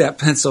stick that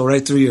pencil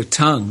right through your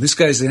tongue. This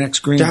guy's an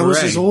ex-Green Beret. That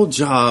was his old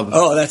job.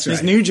 Oh, that's right.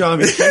 His new job,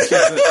 he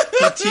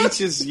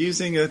teaches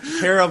using a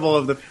parable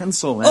of the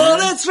pencil, man. Oh,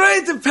 that's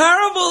right, the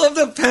parable of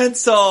the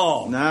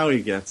pencil. Now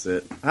he gets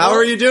it. How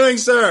are you doing,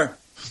 sir?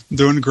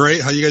 Doing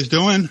great. How you guys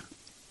doing?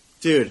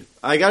 Dude,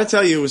 I got to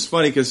tell you, it was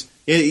funny because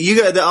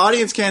the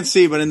audience can't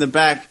see, but in the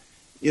back,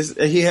 is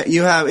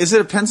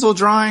it a pencil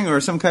drawing or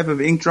some type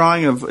of ink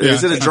drawing of? Yeah,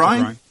 is it a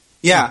drawing?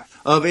 Yeah,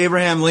 of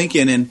Abraham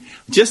Lincoln. And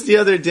just the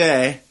other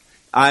day,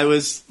 I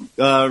was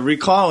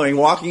recalling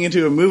walking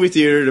into a movie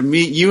theater to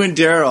meet you and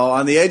Daryl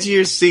on the edge of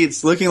your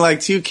seats, looking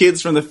like two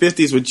kids from the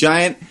 50s with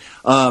giant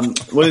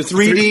with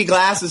 3D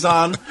glasses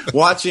on,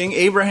 watching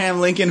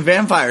Abraham Lincoln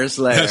Vampire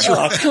Slayer. That's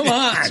right. Oh, come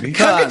on.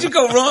 How could you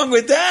go wrong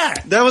with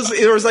that? There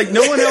was like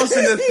no one else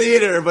in the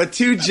theater but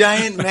two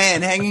giant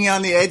men hanging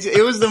on the edge.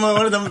 It was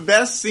one of the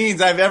best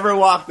scenes I've ever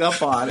walked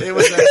up on. It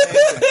was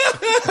amazing.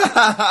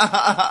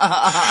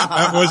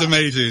 That was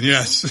amazing,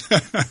 yes.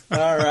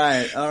 All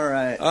right.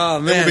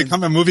 Oh, man. It will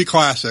become a movie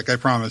classic, I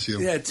promise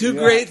you. Yeah, two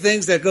great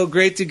things that go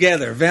great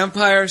together.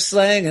 Vampire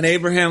slaying and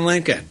Abraham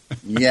Lincoln.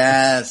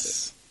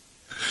 Yes.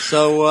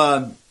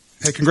 So,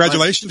 hey,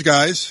 congratulations,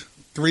 guys.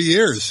 3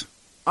 years.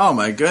 Oh,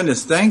 my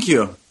goodness. Thank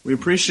you. We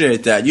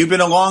appreciate that. You've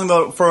been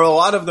along for a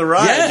lot of the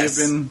ride.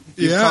 Yes.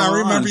 I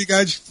remember you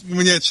guys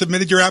when you had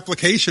submitted your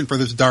application for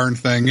this darn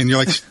thing, and you're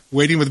like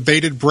waiting with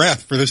bated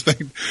breath for this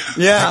thing.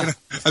 Yeah.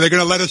 Are they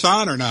going to let us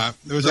on or not?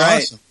 It was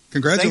awesome.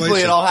 Congratulations.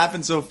 Thankfully, it all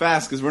happened so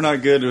fast because we're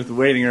not good with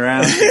waiting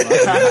around.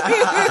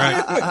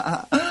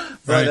 Right.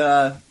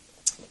 But,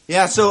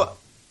 yeah, so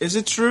is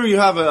it true you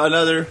have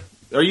another...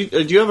 do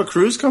you have a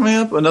cruise coming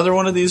up? Another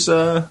one of these?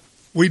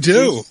 We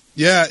do.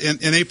 Yeah,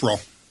 in April.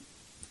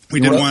 We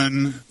did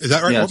one. Is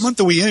that right? Yes. What month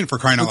are we in, for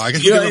crying out loud?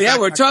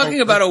 We're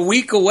talking about a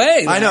week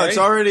away. I know, it's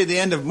already the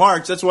end of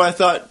March. That's why I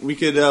thought we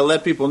could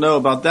let people know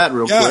about that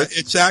real quick. Yeah,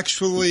 it's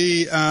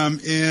actually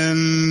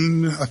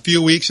in a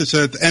few weeks. It's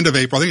at the end of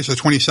April. I think it's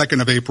the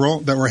 22nd of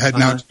April that we're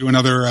heading out to do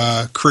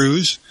another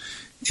cruise.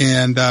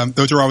 And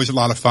those are always a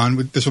lot of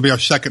fun. This will be our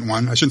second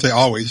one. I shouldn't say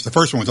always. The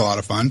first one was a lot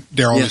of fun.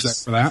 Daryl was there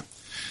for that.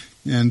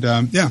 And,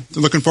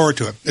 looking forward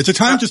to it. It's a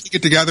time just to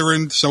get together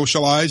and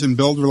socialize and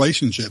build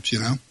relationships,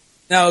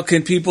 Now,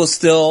 can people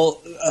still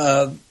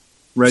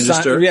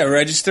register?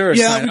 Register or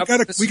sign up?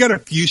 We got a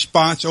few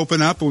spots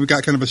open up, but we've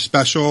got kind of a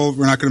special.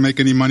 We're not going to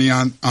make any money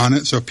on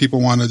it. So if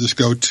people want to just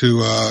go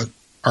to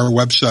our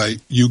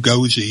website,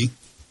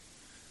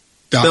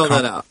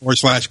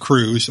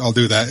 YouGozi.com/cruise, I'll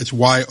do that. It's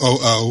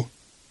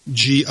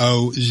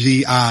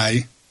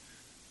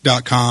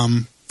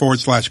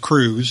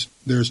YOOGOZI.com/cruise.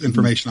 There's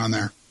information on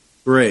there.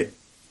 Great.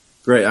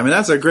 I mean,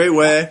 that's a great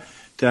way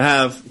to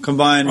have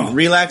combined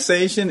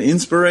relaxation,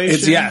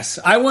 inspiration. Yes.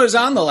 I was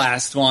on the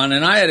last one,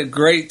 and I had a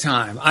great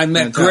time. I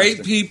met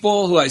great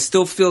people who I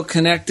still feel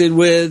connected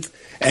with,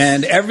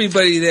 and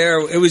everybody there,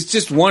 it was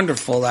just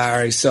wonderful,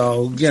 Larry.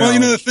 So,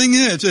 the thing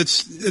is,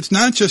 it's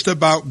not just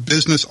about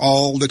business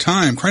all the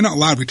time. Crying out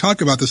loud, we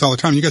talk about this all the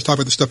time. You guys talk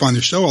about this stuff on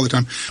your show all the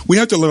time. We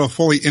have to live a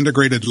fully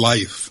integrated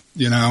life,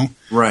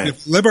 Right.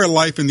 If we live our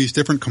life in these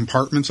different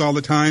compartments all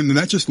the time, then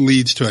that just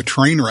leads to a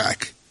train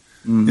wreck.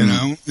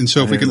 And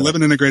so if we can live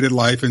an integrated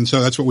life, and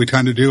so that's what we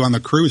tend to do on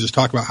the cruise, is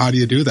talk about how do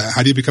you do that?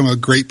 How do you become a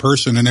great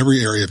person in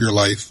every area of your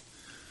life?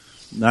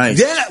 Nice.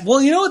 Yeah, well,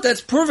 you know what?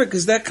 That's perfect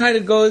because that kind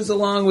of goes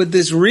along with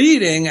this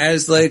reading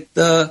as like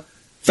the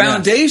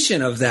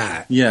foundation of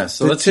that. Yeah,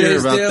 so let's hear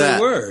about daily that.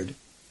 Word.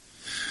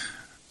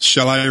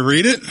 Shall I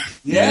read it?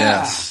 Yeah.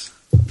 Yes.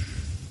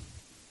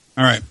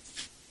 All right.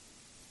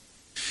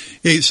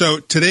 Hey, so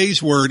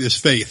today's word is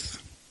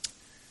faith.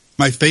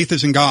 My faith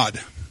is in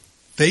God.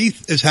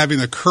 Faith is having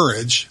the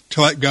courage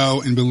to let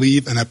go and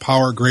believe in a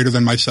power greater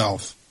than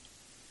myself.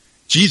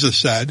 Jesus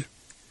said,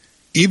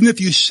 even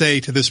if you say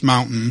to this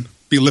mountain,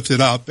 be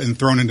lifted up and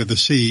thrown into the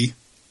sea,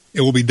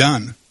 it will be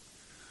done.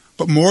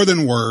 But more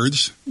than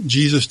words,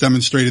 Jesus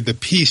demonstrated the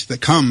peace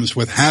that comes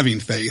with having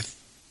faith.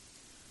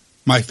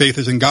 My faith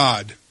is in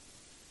God.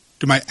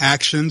 Do my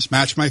actions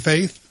match my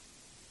faith?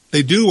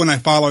 They do when I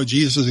follow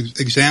Jesus'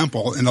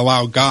 example and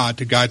allow God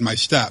to guide my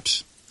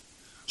steps.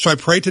 So I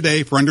pray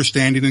today for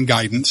understanding and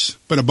guidance,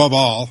 but above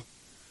all,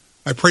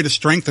 I pray to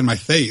strengthen my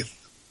faith.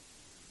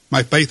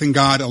 My faith in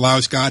God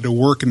allows God to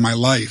work in my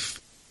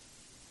life.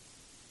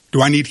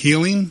 Do I need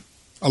healing,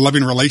 a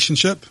loving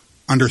relationship,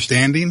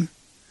 understanding?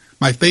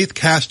 My faith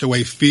casts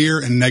away fear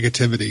and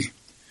negativity.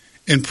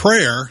 In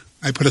prayer,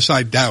 I put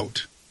aside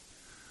doubt.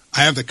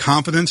 I have the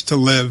confidence to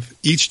live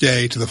each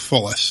day to the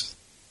fullest.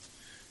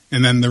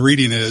 And then the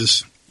reading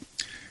is,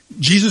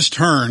 Jesus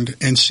turned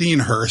and seeing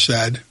her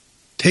said,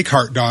 take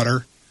heart,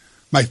 daughter.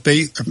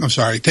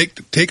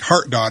 Take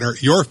heart, daughter.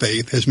 Your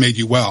faith has made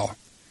you well.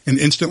 And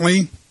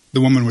instantly,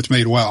 the woman was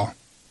made well.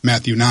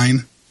 Matthew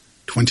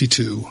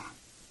 9:22.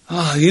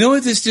 Oh, you know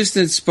what this just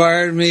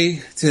inspired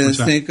me to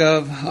think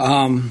of?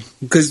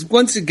 Because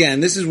once again,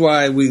 this is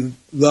why we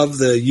love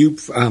the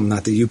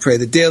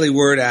the Daily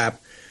Word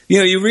app.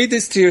 You read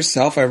this to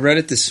yourself. I read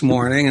it this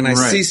morning, and I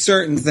see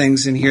certain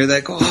things in here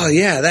that go, oh,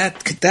 yeah,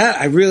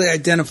 that I really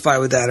identify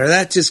with that, or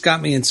that just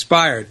got me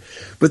inspired.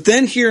 But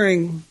then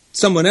hearing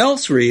someone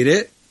else read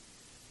it,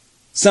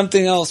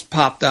 something else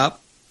popped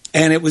up,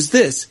 and it was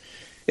this.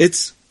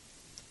 It's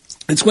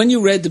when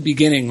you read the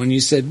beginning, when you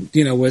said,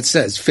 what it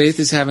says, faith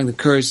is having the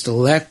courage to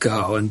let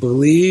go and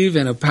believe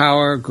in a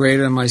power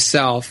greater than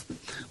myself.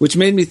 which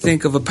made me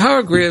think of a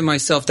power greater than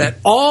myself that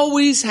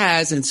always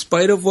has, in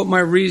spite of what my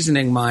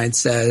reasoning mind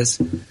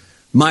says,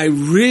 my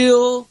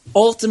real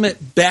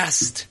ultimate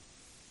best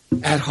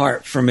at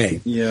heart for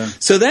me. Yeah.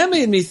 So that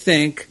made me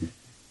think,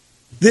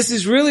 this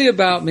is really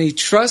about me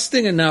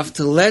trusting enough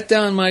to let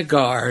down my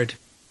guard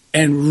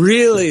and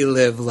really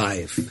live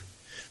life.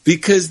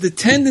 Because the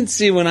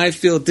tendency when I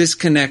feel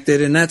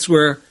disconnected, and that's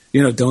where,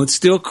 don't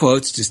steal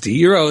quotes, just eat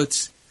your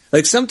oats.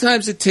 Like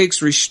sometimes it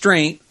takes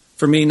restraint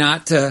for me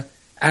not to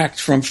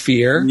act from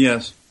fear.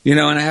 Yes. And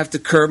I have to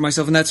curb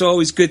myself. And that's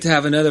always good to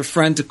have another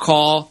friend to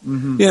call,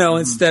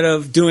 instead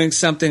of doing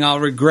something I'll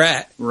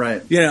regret.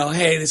 Right.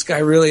 Hey, this guy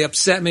really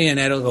upset me. And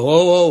Ed'll go,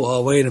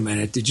 whoa, wait a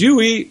minute. Did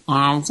you eat?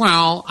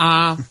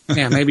 Yeah,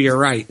 maybe you're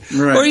right.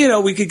 Right.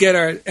 Or, we could get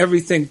our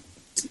everything.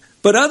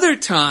 But other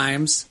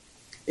times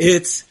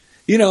it's,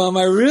 am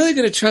I really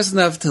going to trust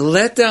enough to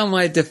let down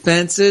my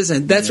defenses?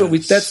 And that's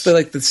that's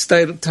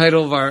the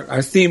title of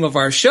our theme of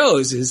our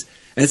shows is,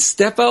 and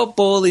step out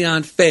boldly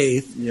on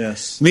faith.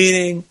 Yes.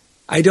 Meaning,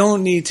 I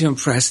don't need to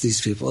impress these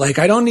people. Like,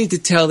 I don't need to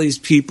tell these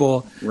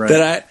people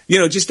that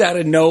just out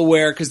of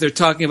nowhere, because they're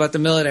talking about the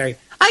military.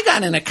 I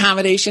got an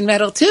accommodation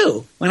medal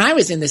too when I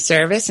was in the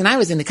service and I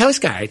was in the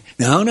Coast Guard.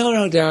 No,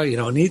 Daryl, you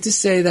don't need to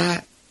say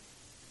that.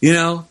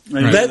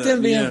 Let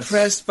them be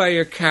impressed by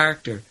your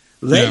character.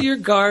 Let your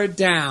guard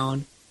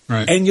down,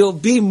 and you'll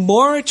be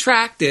more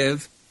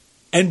attractive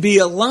and be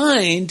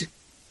aligned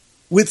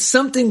with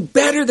something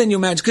better than you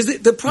imagine. Because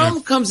the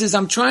problem comes is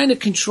I'm trying to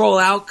control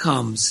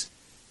outcomes.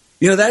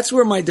 That's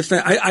where my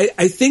defense.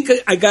 I think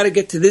I got to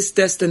get to this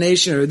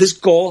destination, or this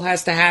goal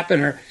has to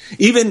happen, or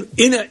even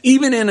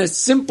in a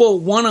simple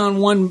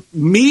one-on-one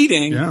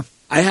meeting,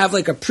 I have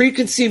like a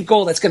preconceived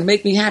goal that's going to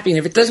make me happy. And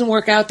if it doesn't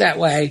work out that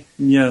way,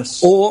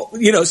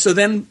 or so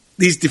then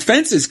these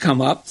defenses come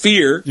up,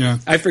 fear. Yeah.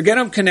 I forget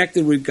I'm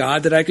connected with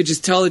God, that I could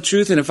just tell the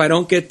truth, and if I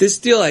don't get this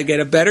deal, I get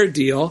a better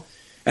deal,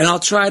 and I'll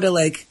try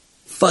to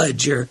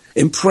fudge or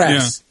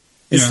impress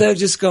instead of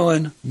just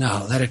going,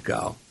 no, let it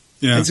go.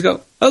 Yeah. And to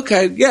go,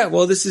 okay,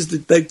 well, this is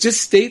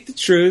just state the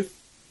truth.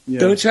 Yeah.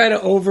 Don't try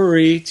to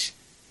overreach.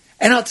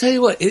 And I'll tell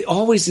you what, it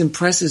always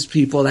impresses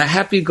people. That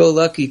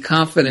happy-go-lucky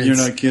confidence.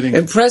 You're not kidding.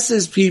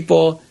 Impresses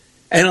people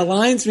and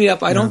aligns me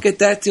up. I don't get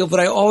that deal, but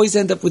I always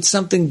end up with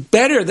something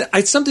better.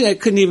 Something I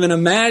couldn't even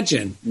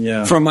imagine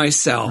for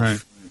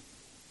myself.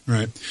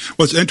 Right.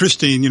 Well, it's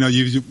interesting.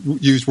 You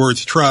use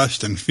words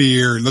trust and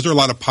fear, and those are a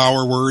lot of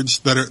power words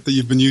that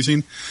you've been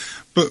using.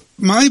 But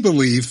my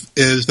belief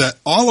is that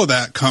all of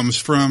that comes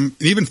from,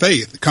 and even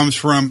faith, comes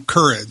from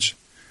courage.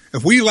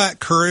 If we lack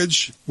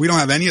courage, we don't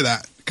have any of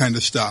that kind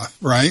of stuff,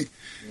 right?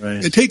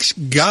 It takes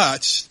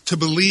guts to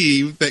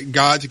believe that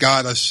God's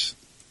got us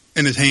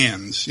in his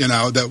hands,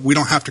 that we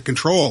don't have to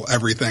control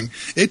everything.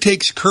 It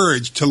takes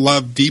courage to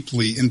love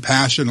deeply and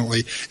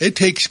passionately. It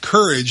takes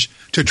courage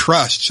to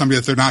trust somebody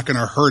that they're not going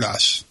to hurt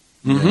us,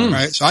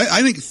 right? So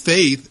I think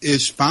faith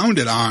is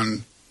founded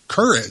on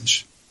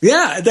courage.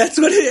 Yeah, that's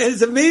what it is.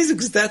 It's amazing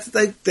because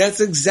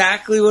that's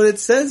exactly what it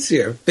says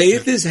here.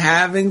 Faith is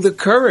having the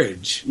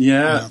courage.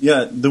 Yeah.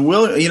 The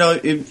will.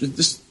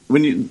 Just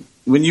when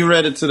you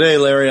read it today,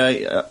 Larry,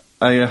 I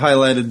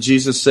highlighted.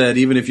 Jesus said,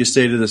 "Even if you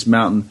say to this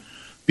mountain,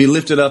 be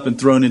lifted up and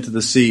thrown into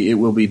the sea, it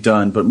will be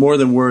done." But more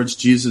than words,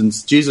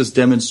 Jesus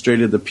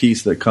demonstrated the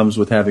peace that comes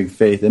with having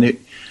faith, and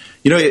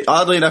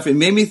oddly enough, it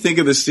made me think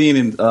of the scene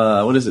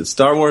in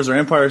Star Wars or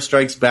Empire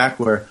Strikes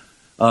Back, where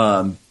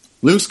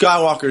Luke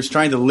Skywalker is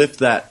trying to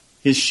lift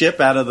his ship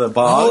out of the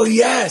bog. Oh,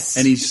 yes.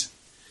 And he's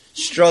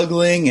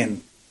struggling,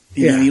 and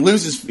he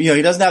loses,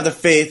 he doesn't have the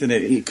faith, and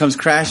it comes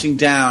crashing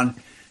down,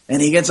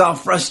 and he gets all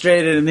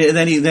frustrated, and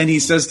then he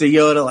says to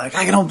Yoda,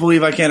 I don't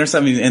believe I can, or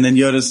something, and then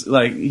Yoda's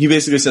he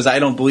basically says, I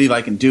don't believe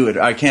I can do it,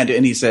 or I can't do it,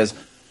 and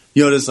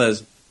Yoda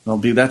says, well,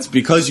 that's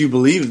because you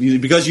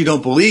believe. Because you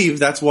don't believe,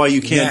 that's why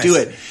you can't do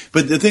it.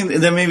 But the thing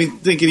that made me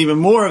think even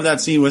more of that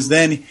scene was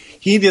then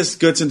he just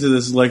gets into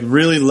this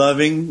really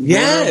loving,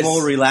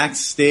 vulnerable,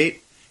 relaxed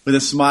state with a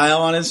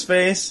smile on his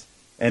face,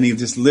 and he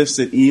just lifts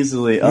it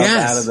easily up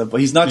out of the.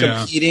 He's not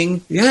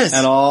competing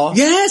at all.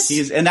 Yes,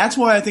 and that's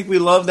why I think we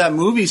love that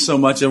movie so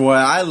much, and why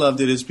I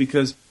loved it is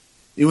because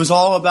it was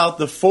all about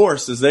the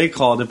Force, as they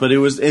called it, but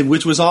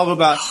which was all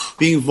about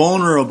being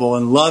vulnerable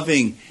and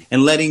loving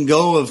and letting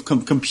go of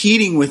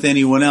competing with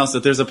anyone else.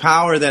 That there's a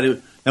power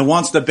that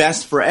wants the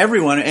best for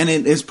everyone, and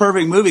it's a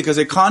perfect movie because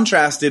it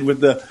contrasted with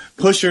the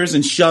pushers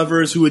and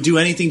shovers who would do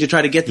anything to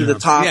try to get to the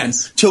top and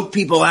choke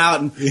people out,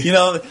 and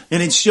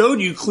and it showed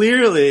you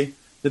clearly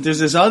that there's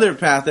this other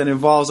path that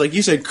involves, like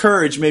you said,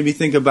 courage. Made me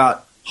think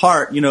about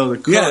heart,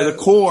 the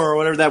core, or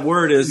whatever that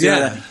word is.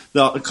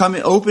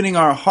 Opening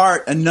our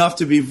heart enough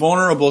to be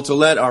vulnerable to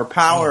let our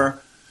power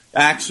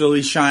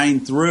actually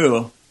shine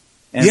through.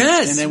 And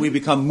then we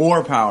become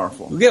more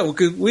powerful. Yeah, well,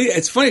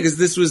 it's funny because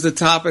this was the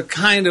topic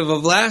kind of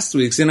last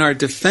week's. In our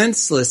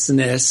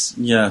defenselessness,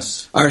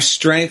 our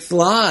strength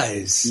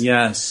lies.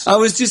 Yes. I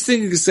was just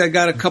thinking because I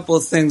got a couple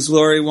of things.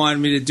 Lori wanted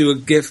me to do a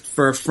gift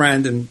for a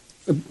friend, and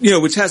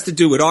which has to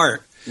do with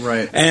art.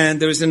 Right. And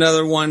there was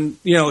another one,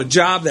 a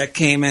job that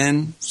came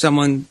in.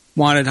 Someone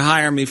wanted to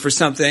hire me for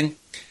something.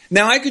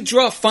 Now, I could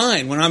draw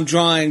fine when I'm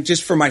drawing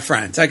just for my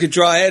friends. I could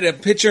draw a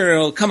picture and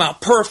it'll come out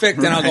perfect,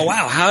 and I'll go,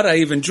 wow, how did I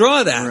even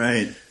draw that?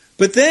 Right.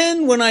 But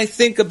then when I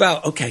think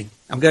about, okay,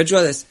 I'm going to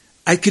draw this,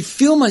 I could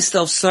feel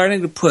myself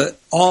starting to put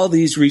all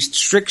these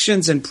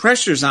restrictions and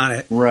pressures on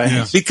it. Right.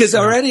 Yeah. Because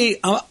already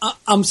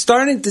I'm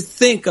starting to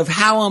think of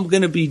how I'm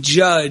going to be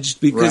judged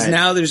because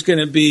now there's going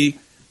to be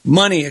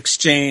money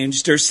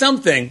exchanged or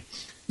something.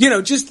 And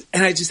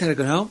I just had to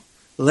go, no,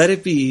 let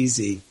it be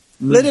easy.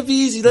 Let it be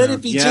easy. Let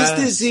it be just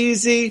as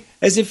easy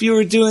as if you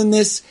were doing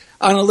this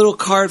on a little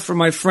card for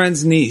my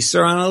friend's niece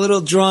or on a little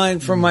drawing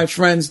for my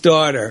friend's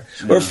daughter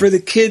or for the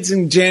kids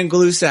in Jan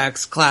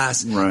Galusak's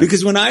class. Right.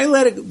 Because when I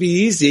let it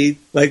be easy,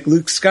 like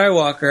Luke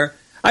Skywalker,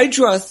 I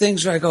draw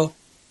things where I go,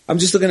 I'm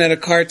just looking at a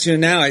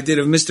cartoon now I did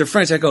of Mr.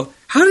 French. I go,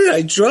 how did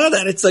I draw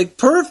that? It's like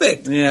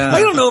perfect. Yeah.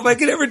 I don't know if I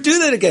could ever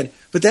do that again.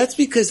 But that's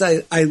because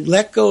I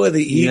let go of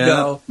the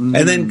ego and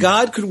then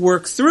God could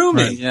work through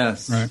me. Right.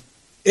 Yes. Right.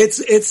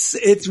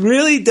 It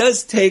really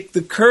does take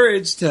the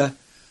courage to,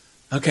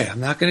 okay,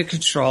 I'm not going to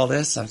control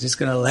this. I'm just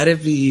going to let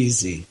it be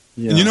easy.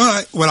 Yeah. And you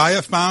know what I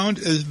have found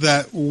is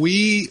that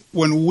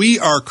when we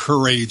are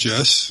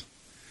courageous,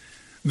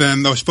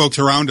 then those folks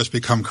around us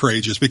become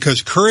courageous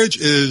because courage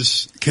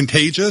is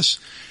contagious.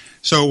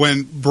 So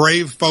when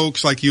brave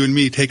folks like you and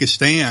me take a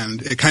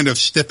stand, it kind of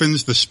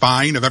stiffens the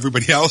spine of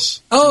everybody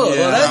else. Oh,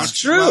 well, that's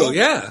true.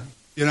 Yeah.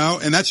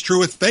 And that's true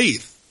with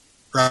faith.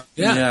 Right?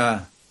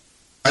 Yeah.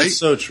 Right? That's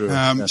so true.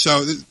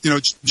 So,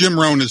 Jim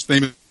Rohn is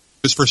famous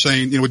for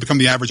saying, we become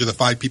the average of the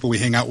 5 people we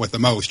hang out with the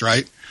most,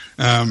 right?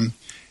 And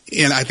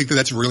I think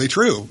that's really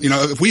true.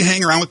 If we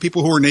hang around with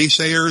people who are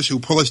naysayers, who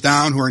pull us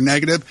down, who are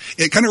negative,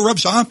 it kind of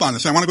rubs off on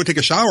us. I want to go take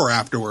a shower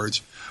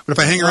afterwards. But if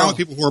I hang around with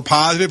people who are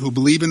positive, who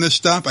believe in this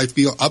stuff, I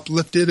feel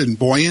uplifted and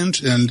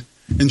buoyant and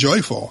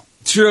joyful.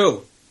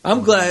 True.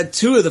 I'm glad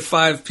 2 of the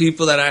 5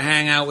 people that I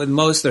hang out with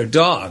most are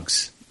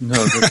dogs. No,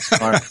 that's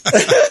smart.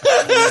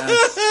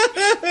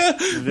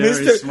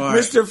 Very smart.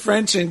 Mr.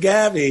 French and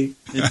Gabby.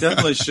 It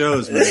definitely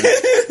shows, man.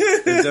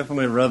 It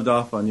definitely rubbed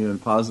off on you in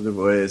positive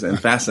ways and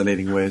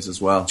fascinating ways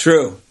as well.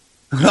 True.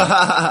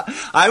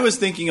 I was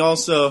thinking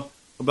also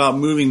about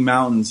moving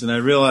mountains, and I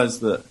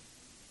realized that,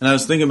 and I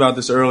was thinking about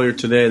this earlier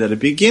today, that it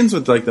begins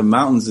with like the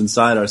mountains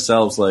inside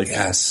ourselves, like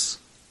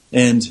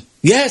and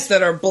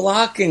that are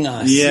blocking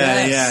us.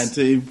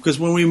 Because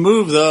when we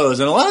move those,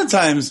 and a lot of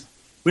times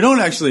we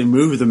don't actually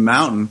move the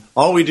mountain.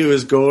 All we do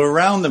is go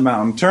around the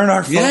mountain, turn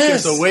our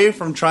focus away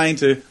from trying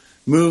to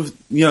move,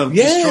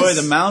 destroy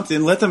the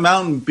mountain, let the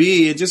mountain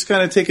be, and just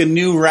kind of take a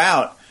new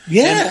route.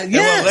 And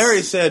what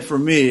Larry said for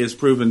me is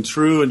proven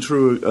true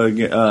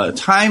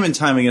time and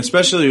time again,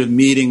 especially with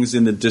meetings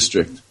in the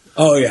district.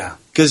 Oh yeah,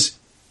 because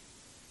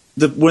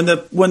when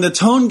the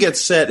tone gets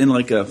set in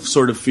like a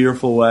sort of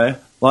fearful way,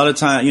 a lot of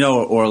time,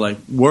 or like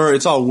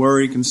it's all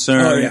worry,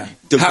 concern. Oh yeah.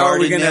 How are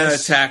we going to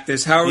attack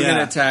this? How are we going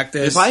to attack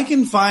this? If I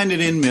can find it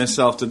in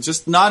myself to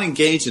just not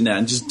engage in that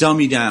and just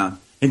dummy down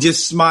and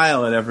just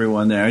smile at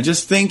everyone there and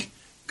just think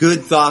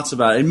good thoughts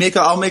about it, and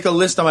I'll make a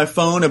list on my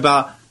phone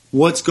about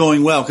what's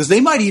going well, because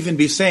they might even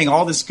be saying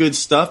all this good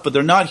stuff, but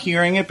they're not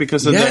hearing it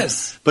because of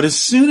that. But as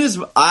soon as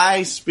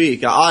I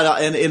speak,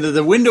 and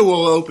the window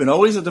will open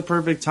always at the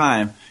perfect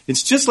time.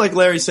 It's just like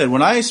Larry said,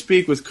 when I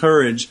speak with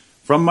courage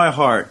from my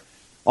heart,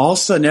 all of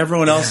a sudden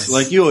everyone else,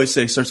 like you always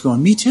say, starts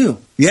going, me too.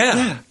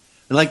 Yeah.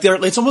 Like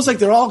it's almost like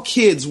they're all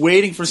kids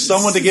waiting for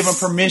someone to give them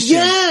permission.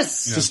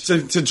 Just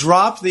to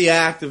drop the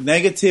act of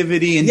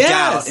negativity and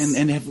doubt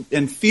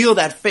and feel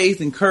that faith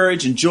and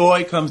courage and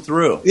joy come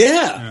through.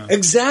 Yeah.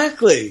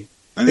 Exactly.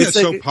 I think it's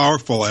so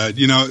powerful, Ed.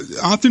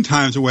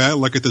 Oftentimes the way I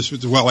look at this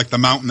as well, like the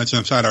mountain that's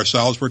inside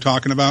ourselves we're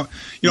talking about.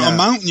 A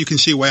mountain you can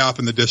see way off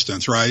in the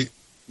distance, right?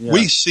 Yeah.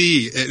 We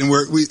see it, and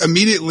we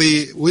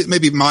immediately,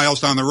 maybe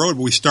miles down the road,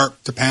 but we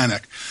start to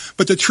panic.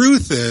 But the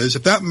truth is,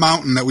 if that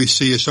mountain that we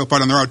see is so far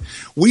down the road,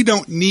 we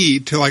don't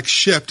need to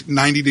shift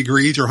 90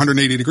 degrees or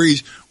 180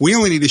 degrees. We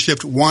only need to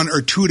shift 1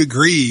 or 2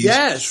 degrees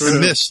to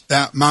miss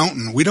that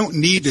mountain. We don't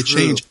need to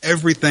change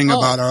everything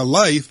about our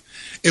life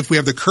if we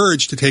have the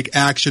courage to take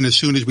action as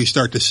soon as we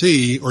start to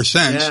see or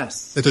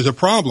sense that there's a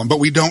problem. But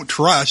we don't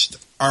trust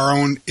our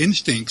own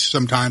instincts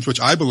sometimes, which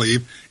I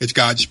believe is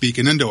God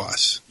speaking into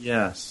us.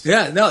 Yes.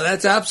 Yeah, no,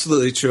 that's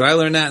absolutely true. I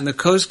learned that in the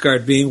Coast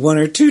Guard, being 1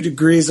 or 2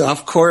 degrees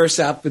off course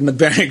up in the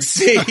Bering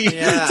Sea.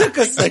 It took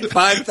us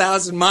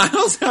 5,000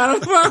 miles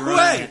out of our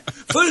way.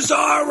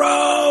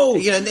 Pizarro!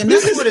 Yeah, and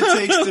that's what it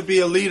takes to be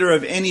a leader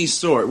of any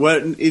sort.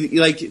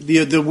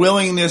 The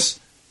willingness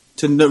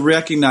to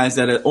recognize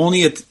that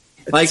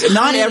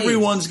not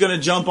everyone's going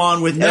to jump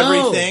on with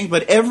everything,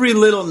 but every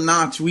little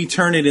notch we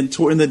turn it in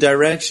the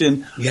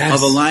direction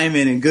of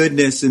alignment and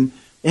goodness, and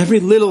every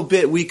little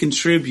bit we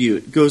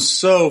contribute goes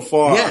so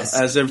far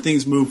as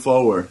things move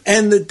forward.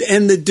 And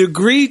the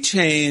degree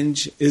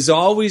change is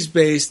always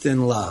based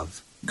in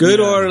love,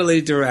 good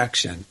orderly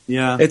direction.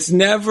 Yeah, it's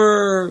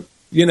never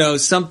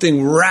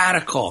something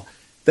radical.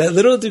 That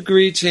little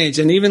degree change,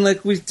 and even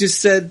like we just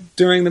said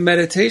during the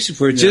meditation,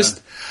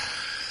 just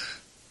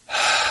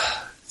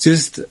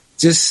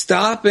just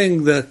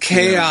stopping the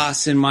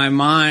chaos in my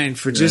mind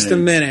for just a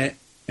minute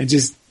and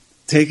just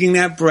taking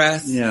that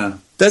breath. Yeah.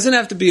 Doesn't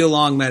have to be a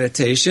long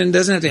meditation.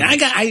 Doesn't have to.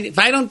 If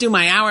I don't do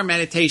my hour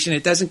meditation,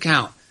 it doesn't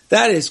count.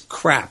 That is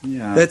crap.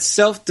 Yeah. That's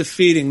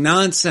self-defeating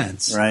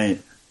nonsense.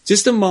 Right.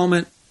 Just a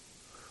moment.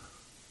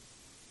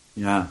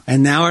 Yeah.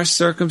 And now our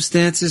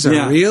circumstances are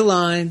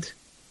realigned.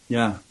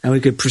 Yeah. And we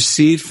could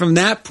proceed from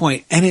that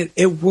point, and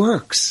it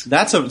works.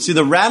 See,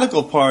 the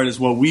radical part is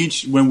when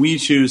we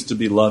choose to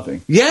be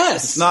loving.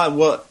 Yes. It's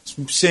not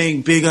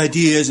saying big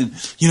ideas and,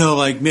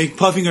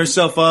 puffing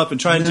ourselves up and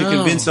trying to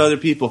convince other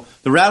people.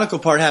 The radical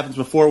part happens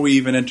before we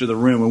even enter the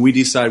room, when we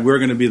decide we're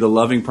going to be the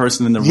loving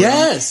person in the room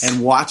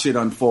and watch it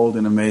unfold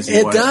in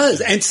amazing ways. It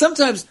does. And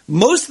sometimes,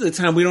 most of the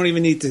time, we don't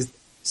even need to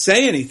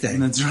say anything.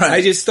 That's right.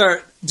 I just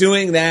start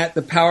doing that,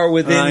 the power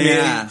within me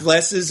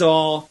blesses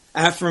all.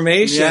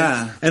 Affirmation,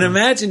 and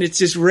imagine it's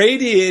just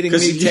radiating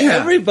me to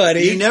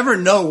everybody. You never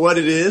know what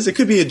it is. It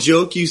could be a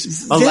joke,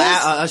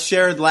 a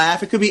shared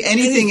laugh. It could be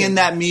anything in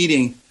that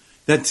meeting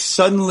that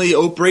suddenly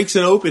breaks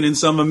it open in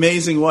some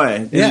amazing way.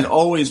 And it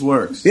always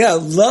works. Yeah,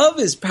 love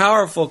is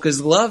powerful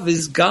because love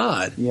is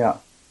God. Yeah.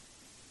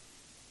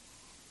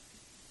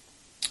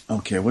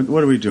 Okay,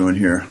 what are we doing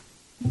here?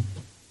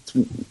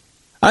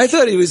 I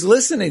thought he was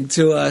listening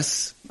to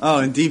us. Oh,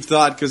 in deep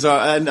thought, because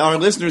our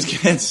listeners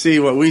can't see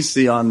what we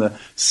see on the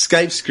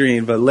Skype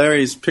screen, but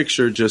Larry's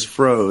picture just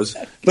froze.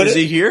 Is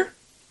he here?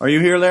 Are you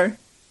here, Larry?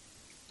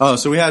 Oh,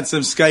 so we had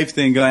some Skype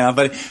thing going on,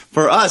 but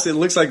for us, it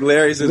looks like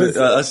Larry's in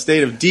a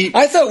state of deep.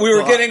 I thought we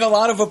were getting a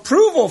lot of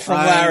approval from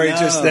Larry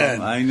just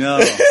then. I know.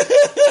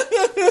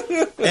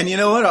 And you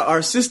know what?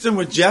 Our system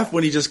with Jeff,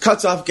 when he just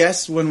cuts off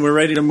guests when we're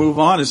ready to move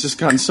on, has just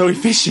gotten so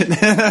efficient.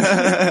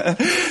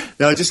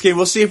 No, just kidding.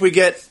 We'll see if we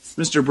get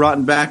Mr.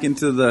 Broughton back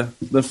into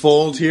the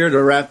fold here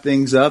to wrap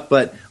things up.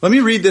 But let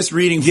me read this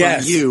reading from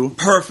you.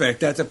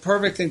 Perfect. That's a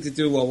perfect thing to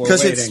do while we're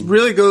waiting. Because it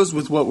really goes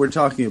with what we're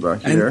talking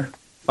about here.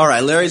 All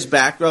right, Larry's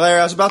back. Larry,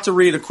 I was about to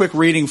read a quick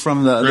reading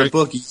from the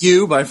book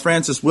You by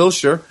Frances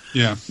Wilshire.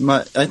 Yeah.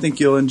 I think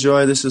you'll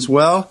enjoy this as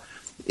well.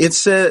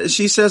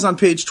 She says on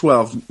page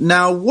 12,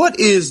 "Now, what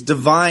is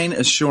divine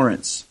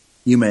assurance,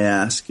 you may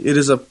ask?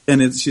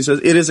 She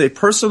says, it is a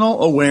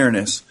personal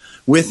awareness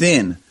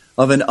within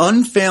of an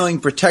unfailing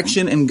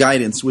protection and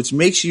guidance which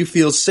makes you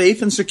feel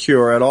safe and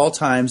secure at all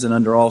times and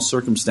under all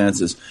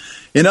circumstances.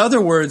 In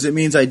other words, it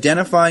means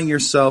identifying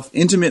yourself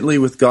intimately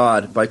with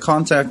God by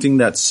contacting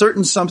that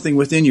certain something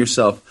within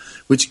yourself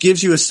which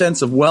gives you a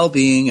sense of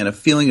well-being and a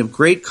feeling of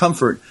great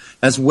comfort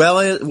as well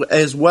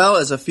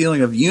as a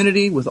feeling of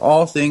unity with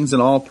all things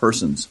and all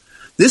persons.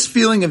 This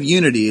feeling of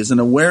unity is an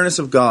awareness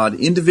of God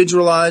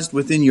individualized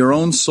within your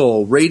own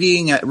soul,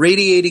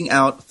 radiating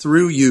out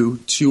through you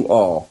to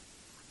all."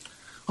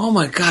 Oh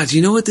my God,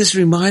 you know what this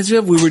reminds me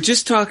of? We were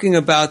just talking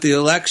about the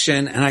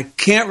election, and I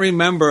can't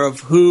remember of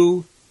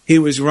who he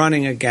was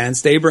running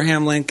against.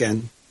 Abraham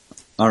Lincoln.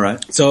 All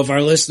right. So if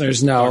our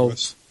listeners know.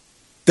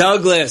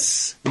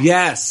 Douglas,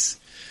 yes.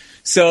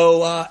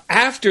 So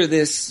after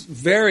this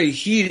very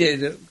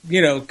heated,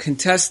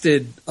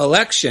 contested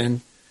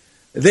election,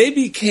 they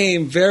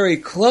became very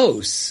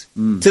close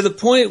to the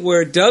point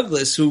where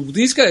Douglas,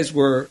 these guys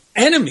were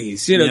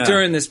enemies,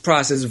 during this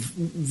process,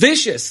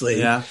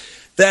 viciously,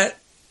 that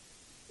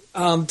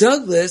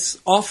Douglas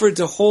offered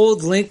to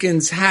hold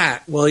Lincoln's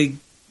hat while he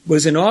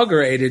was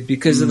inaugurated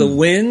because of the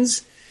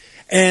winds.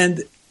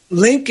 And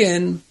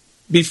Lincoln,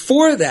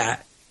 before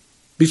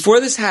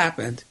this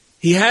happened,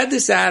 he had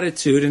this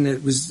attitude, and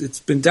it's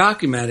been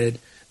documented,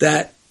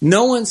 that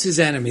no one's his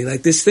enemy.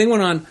 Like, this thing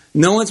went on,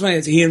 no one's my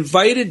enemy. He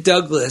invited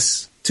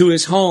Douglas to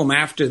his home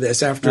after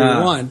he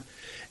won.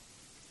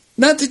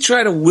 Not to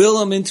try to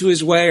will him into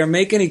his way or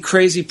make any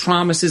crazy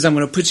promises, I'm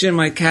going to put you in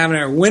my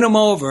cabinet or win him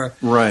over.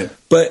 Right.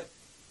 But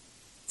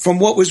from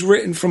what was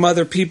written from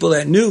other people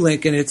that knew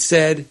Lincoln, it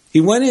said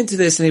he went into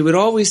this and he would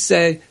always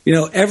say,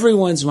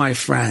 everyone's my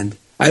friend.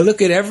 I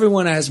look at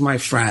everyone as my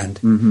friend.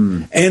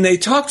 Mm-hmm. And they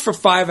talked for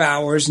 5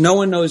 hours. No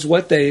one knows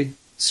what the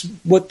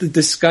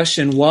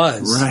discussion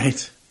was.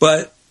 Right.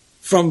 But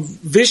from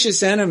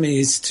vicious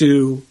enemies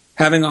to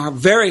having a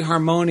very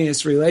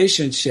harmonious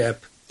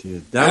relationship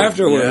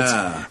afterwards.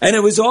 Yeah. And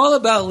it was all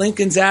about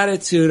Lincoln's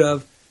attitude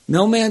of,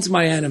 no man's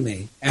my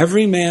enemy.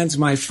 Every man's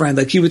my friend.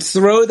 Like, he would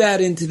throw that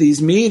into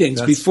these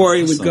meetings before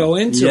he would go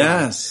into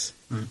them.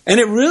 And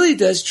it really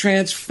does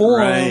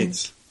transform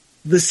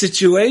the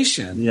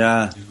situation.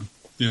 Yeah.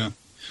 Yeah.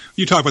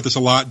 You talk about this a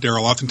lot,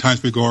 Daryl.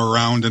 Oftentimes we go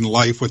around in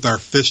life with our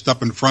fist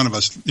up in front of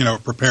us,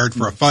 prepared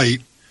for a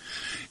fight.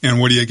 And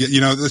what do you get?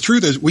 The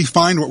truth is we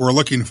find what we're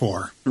looking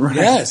for. Right.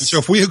 Yes. So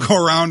if we go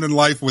around in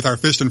life with our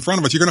fist in front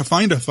of us, you're going to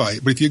find a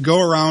fight. But if you go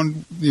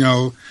around,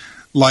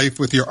 life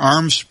with your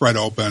arms spread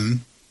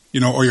open,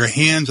 or your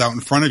hands out in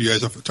front of you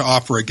to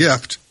offer a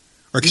gift,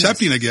 or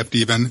accepting a gift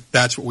even,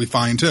 that's what we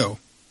find too.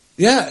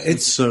 Yeah.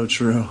 It's so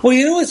true.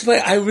 Well, what's funny?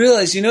 I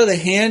realize, the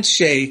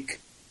handshake,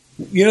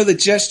 the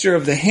gesture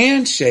of the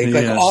handshake,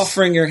 like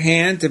offering your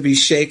hand to be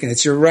shaken.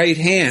 It's your right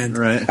hand.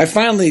 Right. I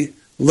finally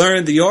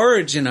learned the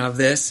origin of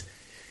this.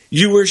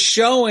 You were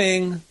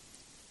showing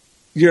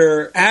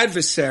your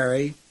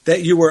adversary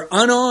that you were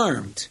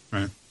unarmed.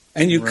 Right.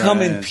 And you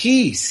come in Right.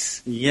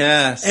 peace.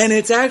 Yes. And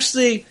it's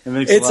actually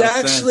makes a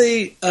lot of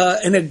sense.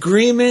 an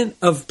agreement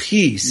of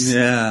peace.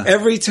 Yeah.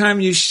 Every time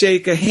you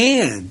shake a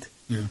hand.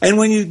 And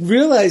when you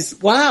realize,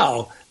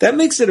 wow, that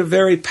makes it a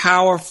very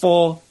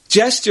powerful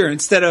gesture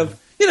instead of,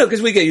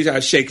 because we get used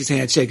to shake his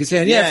hand.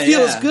 Yeah, it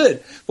feels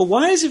good. But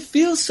why does it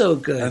feel so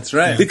good? That's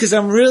right. Because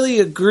I'm really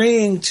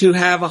agreeing to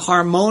have a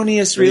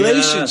harmonious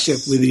relationship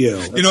with you.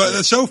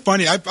 It's so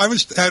funny. I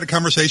had a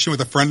conversation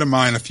with a friend of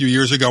mine a few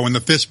years ago when the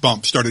fist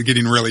bump started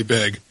getting really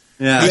big.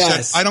 Yeah. I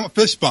said, I don't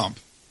fist bump.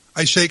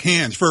 I shake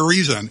hands for a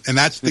reason, and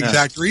that's the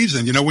exact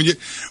reason.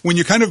 When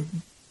you kind of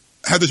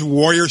have this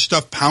warrior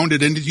stuff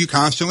pounded into you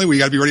constantly, where you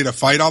got to be ready to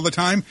fight all the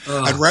time.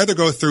 I'd rather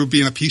go through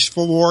being a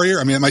peaceful warrior.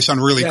 I mean, it might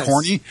sound really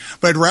corny,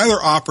 but I'd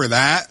rather offer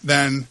that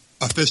than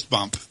a fist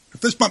bump. A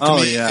fist bump to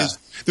me is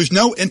there's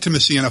no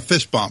intimacy in a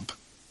fist bump.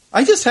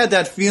 I just had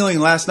that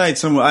feeling last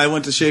night. I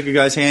went to shake a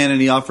guy's hand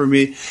and he offered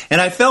me, and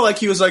I felt like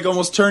he was like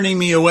almost turning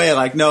me away.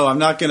 Like, no, I'm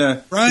not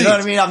gonna. Right. You know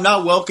what I mean? I'm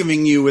not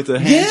welcoming you with a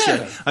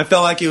handshake. I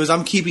felt like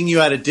I'm keeping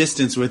you at a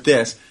distance with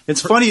this.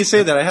 It's funny you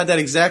say that. I had that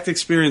exact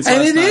experience last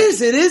night. And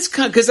it is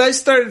because I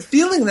started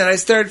feeling that. I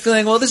started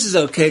feeling, well, this is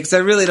okay because I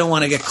really don't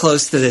want to get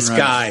close to this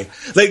guy.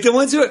 Like the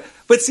ones who are.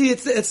 But see,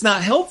 it's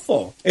not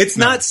helpful. It's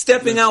not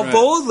stepping out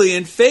boldly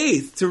in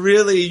faith to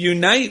really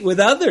unite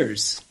with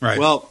others. Right.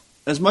 Well,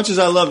 as much as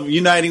we love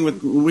uniting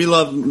with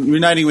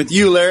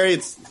you, Larry,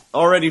 it's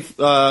already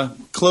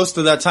close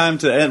to that time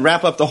to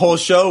wrap up the whole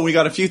show. We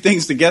got a few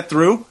things to get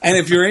through. And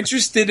if you're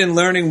interested in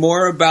learning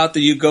more about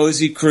the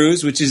Ugozi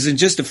cruise, which is in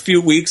just a few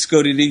weeks,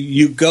 go to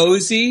the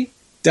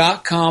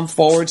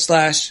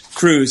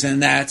ugozi.com/cruise,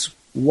 and that's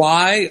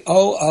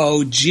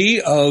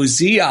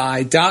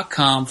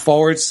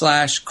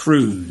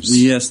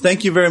YOOGOZI.com/cruise. Yes,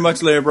 thank you very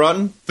much, Larry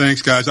Broughton.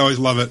 Thanks, guys. I always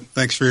love it.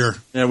 Thanks for your.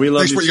 Yeah, we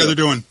love. Thanks for what you guys are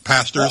doing,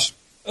 pastors.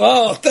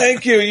 Oh,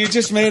 thank you. You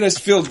just made us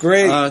feel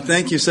great.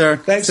 Thank you, sir.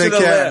 Thanks Take for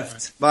the care.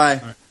 lift.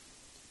 Bye. Right.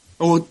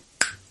 Oh,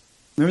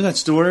 remember that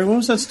story? What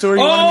was that story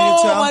you wanted me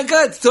to tell? Oh, my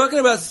God. Talking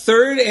about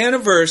third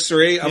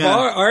anniversary of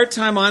our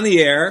time on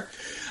the air,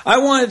 I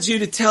wanted you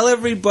to tell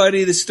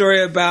everybody the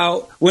story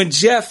about when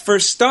Jeff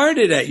first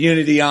started at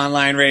Unity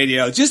Online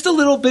Radio, just a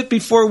little bit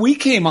before we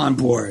came on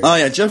board. Oh,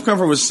 yeah. Jeff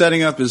Comfort was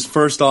setting up his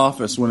first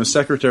office when his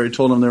secretary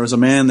told him there was a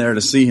man there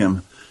to see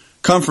him.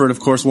 Comfort, of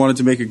course, wanted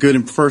to make a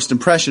good first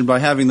impression by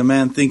having the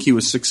man think he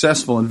was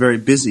successful and very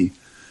busy.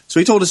 So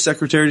he told his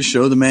secretary to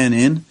show the man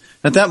in.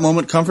 At that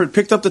moment, Comfort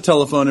picked up the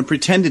telephone and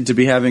pretended to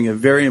be having a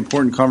very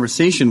important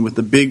conversation with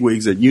the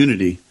bigwigs at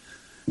Unity.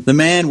 The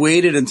man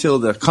waited until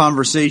the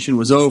conversation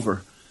was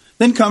over.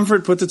 Then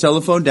Comfort put the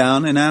telephone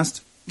down and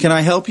asked, "Can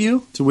I help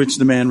you?" To which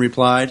the man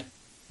replied,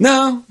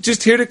 "No,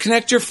 just here to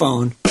connect your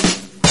phone."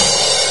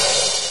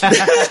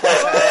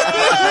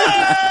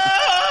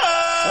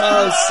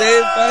 Oh,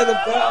 Saved by the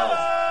Bell.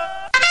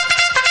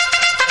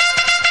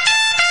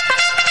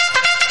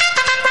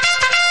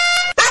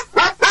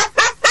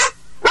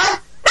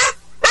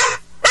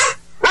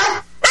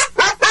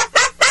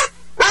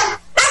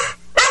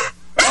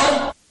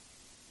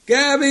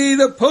 Gabby,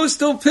 the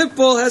postal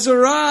pitbull has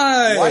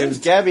arrived. Why does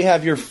Gabby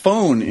have your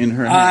phone in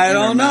her hand? I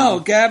don't know.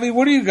 Gabby,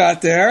 what do you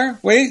got there?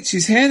 Wait,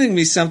 she's handing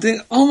me something.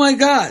 Oh, my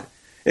God.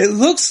 It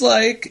looks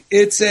like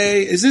is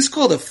this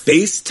called a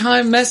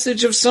FaceTime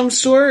message of some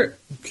sort?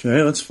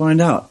 Okay, let's find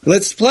out.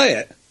 Let's play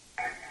it.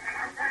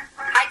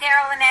 Hi,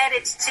 Daryl and Ed.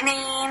 It's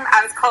Janine.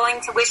 I was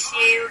calling to wish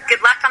you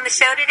good luck on the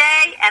show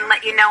today and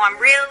let you know I'm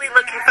really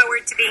looking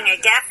forward to being a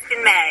guest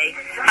in May.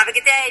 Have a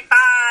good day.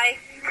 Bye.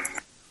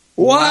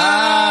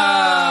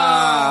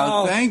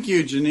 Wow. Thank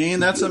you, Janine.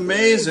 That's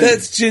amazing.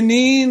 That's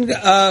Janine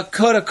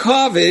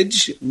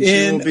Kodakovich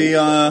in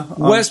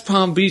West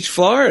Palm Beach,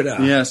 Florida.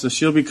 Yeah, so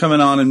she'll be coming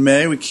on in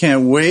May. We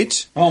can't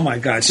wait. Oh, my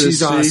God. To She's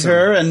see awesome.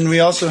 her. And we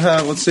also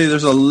have, let's see,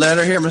 there's a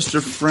letter here.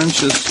 Mr.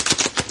 French is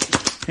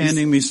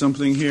handing me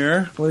something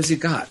here. What has he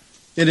got?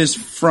 It is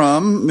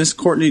from Mrs.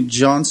 Courtney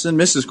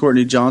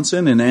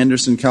Johnson in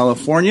Anderson,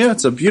 California.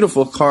 It's a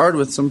beautiful card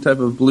with some type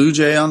of blue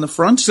jay on the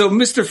front. So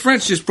Mr.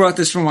 French just brought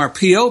this from our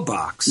P.O.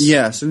 box.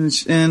 Yes,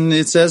 and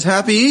it says,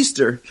 "Happy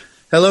Easter.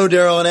 Hello,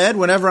 Daryl and Ed.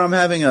 Whenever I'm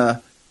having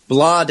a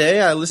blah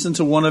day, I listen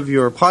to one of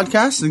your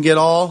podcasts and get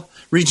all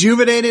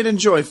rejuvenated and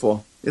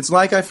joyful. It's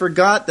like I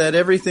forgot that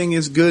everything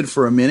is good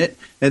for a minute,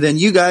 and then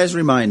you guys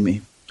remind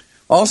me.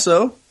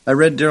 Also, I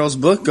read Daryl's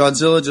book,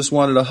 Godzilla Just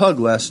Wanted a Hug,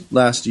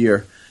 last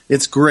year.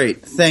 It's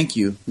great. Thank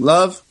you.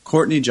 Love,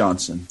 Courtney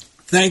Johnson."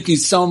 Thank you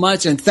so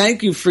much, and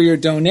thank you for your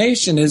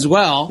donation as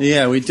well.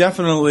 Yeah, we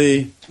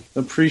definitely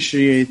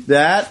appreciate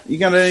that. You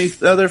got any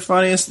other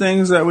funniest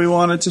things that we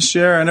wanted to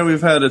share? I know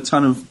we've had a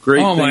ton of great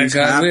things Oh, my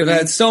God. happen. We've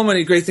had so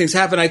many great things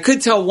happen. I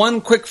could tell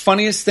one quick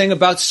funniest thing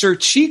about Sir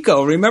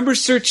Chico. Remember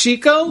Sir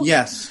Chico?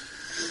 Yes.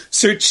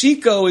 Sir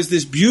Chico is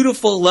this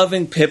beautiful,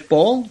 loving pit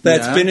bull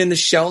that's been in the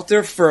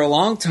shelter for a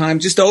long time,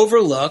 just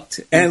overlooked.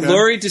 And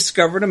Lori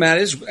discovered him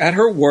at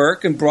her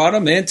work and brought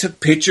him in, took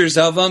pictures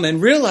of him, and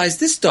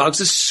realized this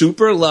dog's a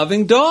super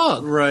loving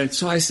dog. Right.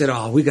 So I said,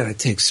 we got to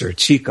take Sir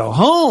Chico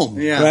home.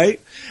 Yeah. Right.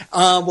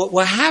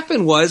 What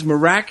happened was,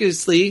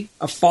 miraculously,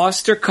 a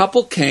foster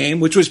couple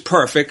came, which was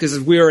perfect because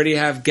we already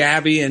have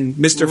Gabby and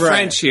Mr.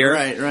 French here.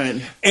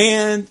 Right.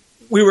 And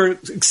we were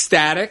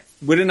ecstatic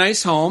with a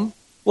nice home.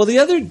 Well, the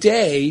other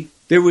day,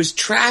 there was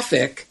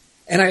traffic,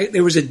 and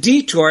there was a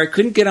detour. I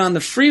couldn't get on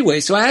the freeway,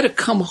 so I had to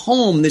come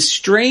home this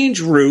strange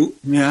route.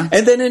 Yeah.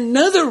 And then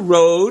another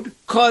road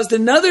caused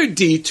another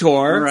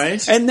detour.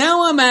 Right. And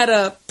now I'm at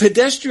a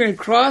pedestrian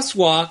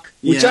crosswalk,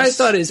 which I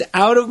thought is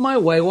out of my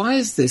way. Why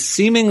is this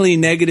seemingly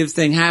negative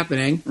thing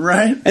happening?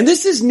 Right. And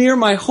this is near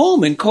my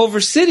home in Culver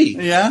City.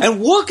 Yeah.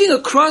 And walking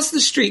across the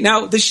street.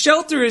 Now, the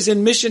shelter is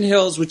in Mission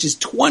Hills, which is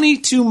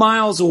 22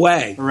 miles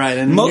away. Right.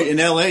 And in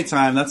LA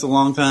time, that's a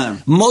long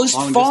time. Most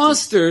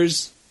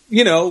fosters,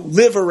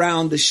 live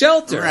around the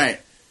shelter. Right.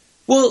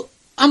 Well,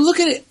 I'm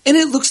looking at it, and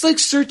it looks like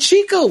Sir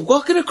Chico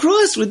walking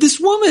across with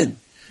this woman.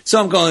 So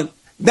I'm going,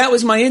 that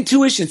was my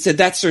intuition, said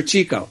that's Sir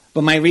Chico.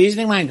 But my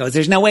reasoning mind goes,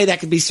 there's no way that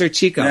could be Sir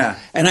Chico. Yeah.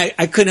 And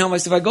I couldn't help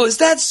myself. I go, is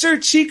that Sir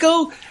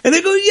Chico? And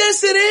they go,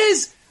 yes, it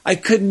is. I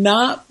could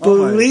not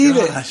believe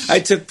it. I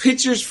took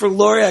pictures for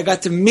Lori. I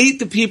got to meet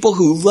the people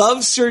who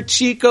love Sir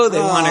Chico. They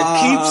want to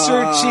keep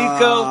Sir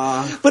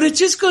Chico. But it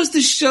just goes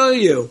to show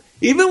you,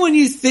 even when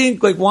you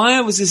think,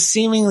 why was this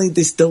seemingly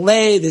this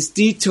delay, this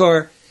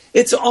detour,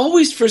 it's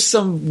always for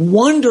some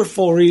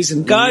wonderful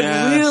reason. God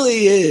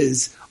really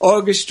is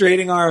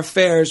orchestrating our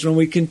affairs when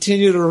we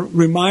continue to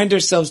remind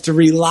ourselves to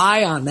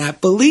rely on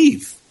that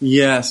belief.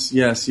 Yes.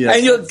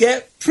 And you'll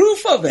get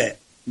proof of it.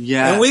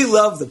 Yes. And we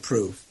love the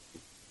proof.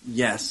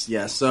 Yes.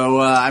 So,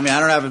 I don't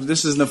have,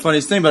 this isn't the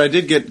funniest thing, but I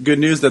did get good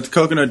news that the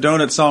Coconut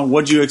Donut song,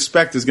 What'd You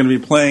Expect, is going to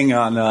be playing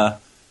on,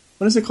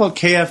 what is it called?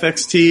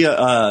 KFXT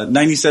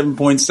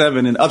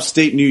 97.7 in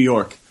upstate New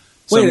York.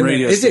 Wait a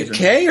minute, is it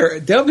K or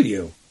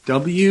W?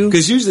 W?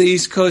 Because usually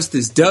East Coast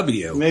is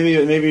W.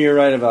 Maybe you're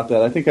right about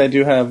that. I think I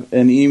do have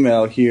an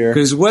email here.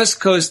 Because West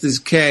Coast is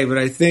K, but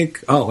I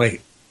think... Oh,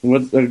 wait.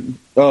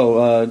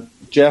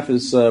 Jeff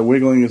is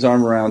wiggling his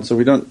arm around, so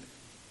we don't...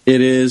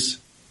 It is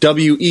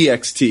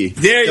WEXT.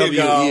 There you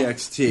go.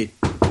 WEXT.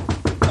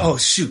 Oh,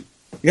 shoot.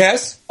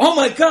 Yes? Oh,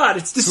 my God,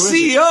 it's the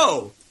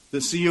CEO. The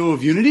CEO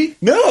of Unity?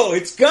 No,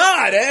 it's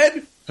God,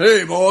 Ed.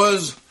 Hey,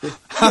 boys.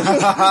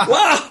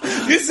 Wow,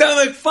 you sound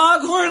like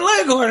Foghorn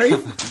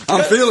Leghorn.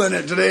 I'm feeling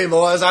it today,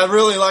 boys. I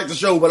really like the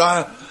show, but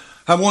I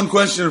have one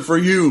question for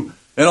you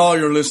and all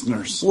your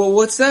listeners. Well,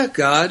 what's that,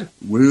 God?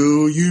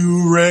 Will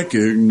you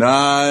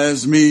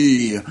recognize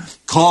me?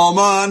 Call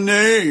my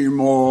name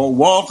or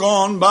walk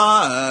on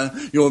by.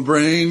 Your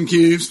brain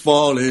keeps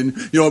falling.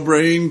 Your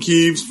brain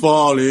keeps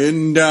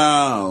falling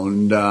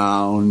down,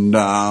 down,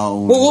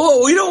 down.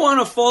 Whoa, we don't want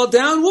to fall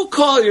down. We'll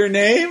call your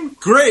name.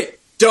 Great.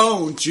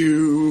 Don't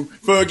you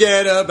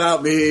forget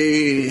about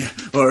me,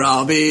 or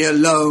I'll be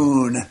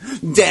alone,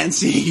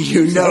 dancing,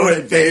 you know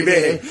it,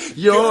 baby.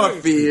 Your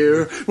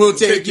fear will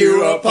take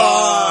you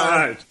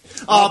apart.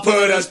 I'll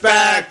put us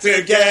back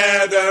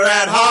together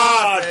at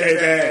heart,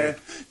 baby.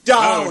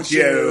 Don't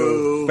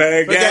you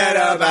forget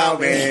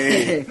about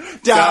me.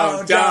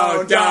 Don't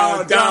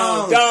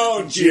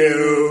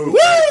you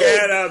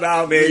forget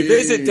about me.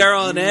 Visit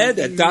Daryl and Ed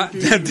at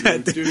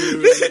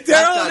visit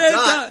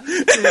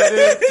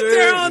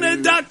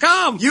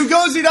DarylandEd.com.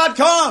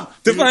 Ugozi.com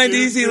to find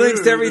easy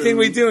links to everything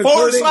we do,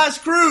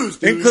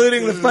 /cruise,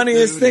 including the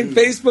funniest thing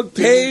Facebook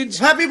page.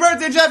 Happy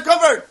birthday, Jeff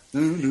Comfort.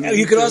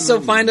 You can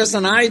also find us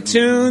on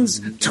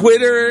iTunes.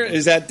 Twitter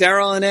is at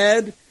Daryl and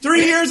Ed.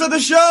 3 years of the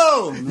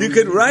show. You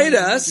could write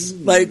us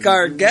like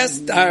our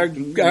guest, our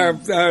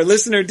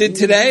listener did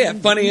today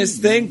at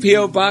Funniest Thing,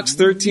 P.O. Box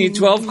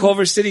 1312,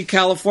 Culver City,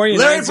 California,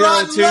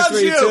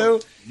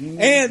 90232.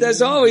 And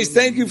as always,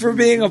 thank you for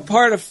being a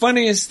part of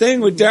Funniest Thing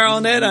with Daryl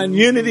and Ed on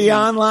Unity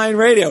Online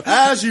Radio.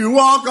 As you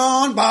walk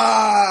on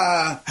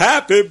by,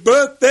 happy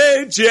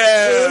birthday,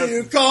 Jeff. Will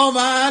you call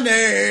my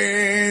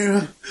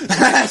name?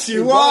 As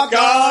you walk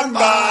on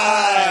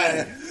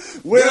by,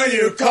 will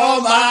you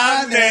call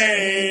my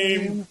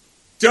name?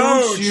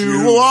 Don't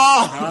you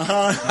walk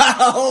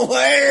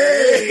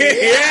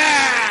away.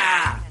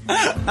 Yeah.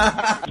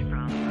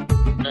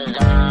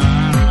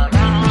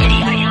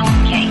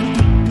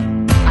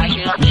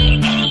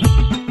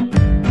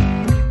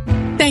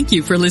 Thank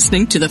you for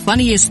listening to The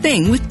Funniest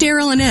Thing with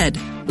Daryl and Ed.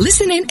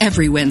 Listen in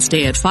every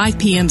Wednesday at 5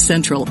 p.m.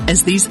 Central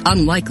as these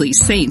unlikely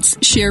saints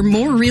share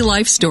more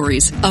real-life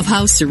stories of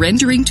how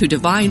surrendering to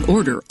divine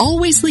order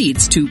always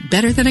leads to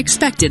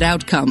better-than-expected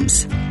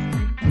outcomes.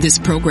 This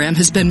program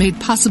has been made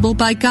possible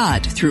by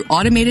God through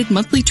automated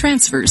monthly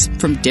transfers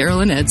from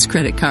Daryl and Ed's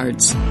credit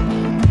cards.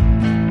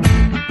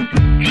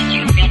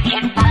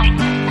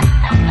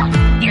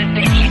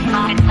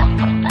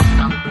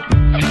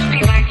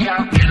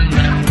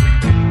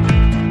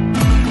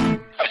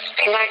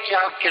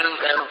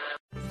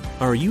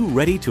 Are Are you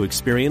ready to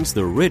experience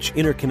the rich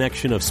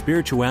interconnection of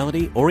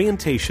spirituality,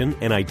 orientation,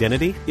 and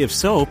identity? If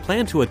so,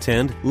 plan to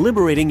attend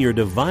Liberating Your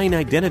Divine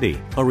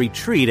Identity, a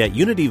retreat at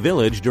Unity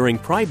Village during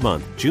Pride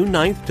Month, June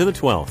 9th to the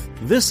 12th.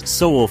 This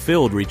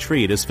soul-filled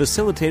retreat is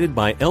facilitated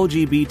by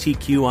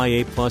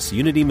LGBTQIA+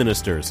 Unity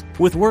ministers,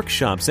 with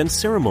workshops and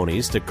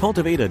ceremonies to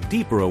cultivate a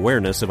deeper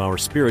awareness of our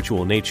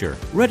spiritual nature.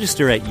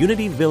 Register at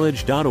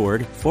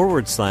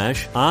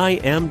unityvillage.org/I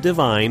Am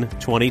Divine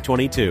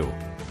 2022.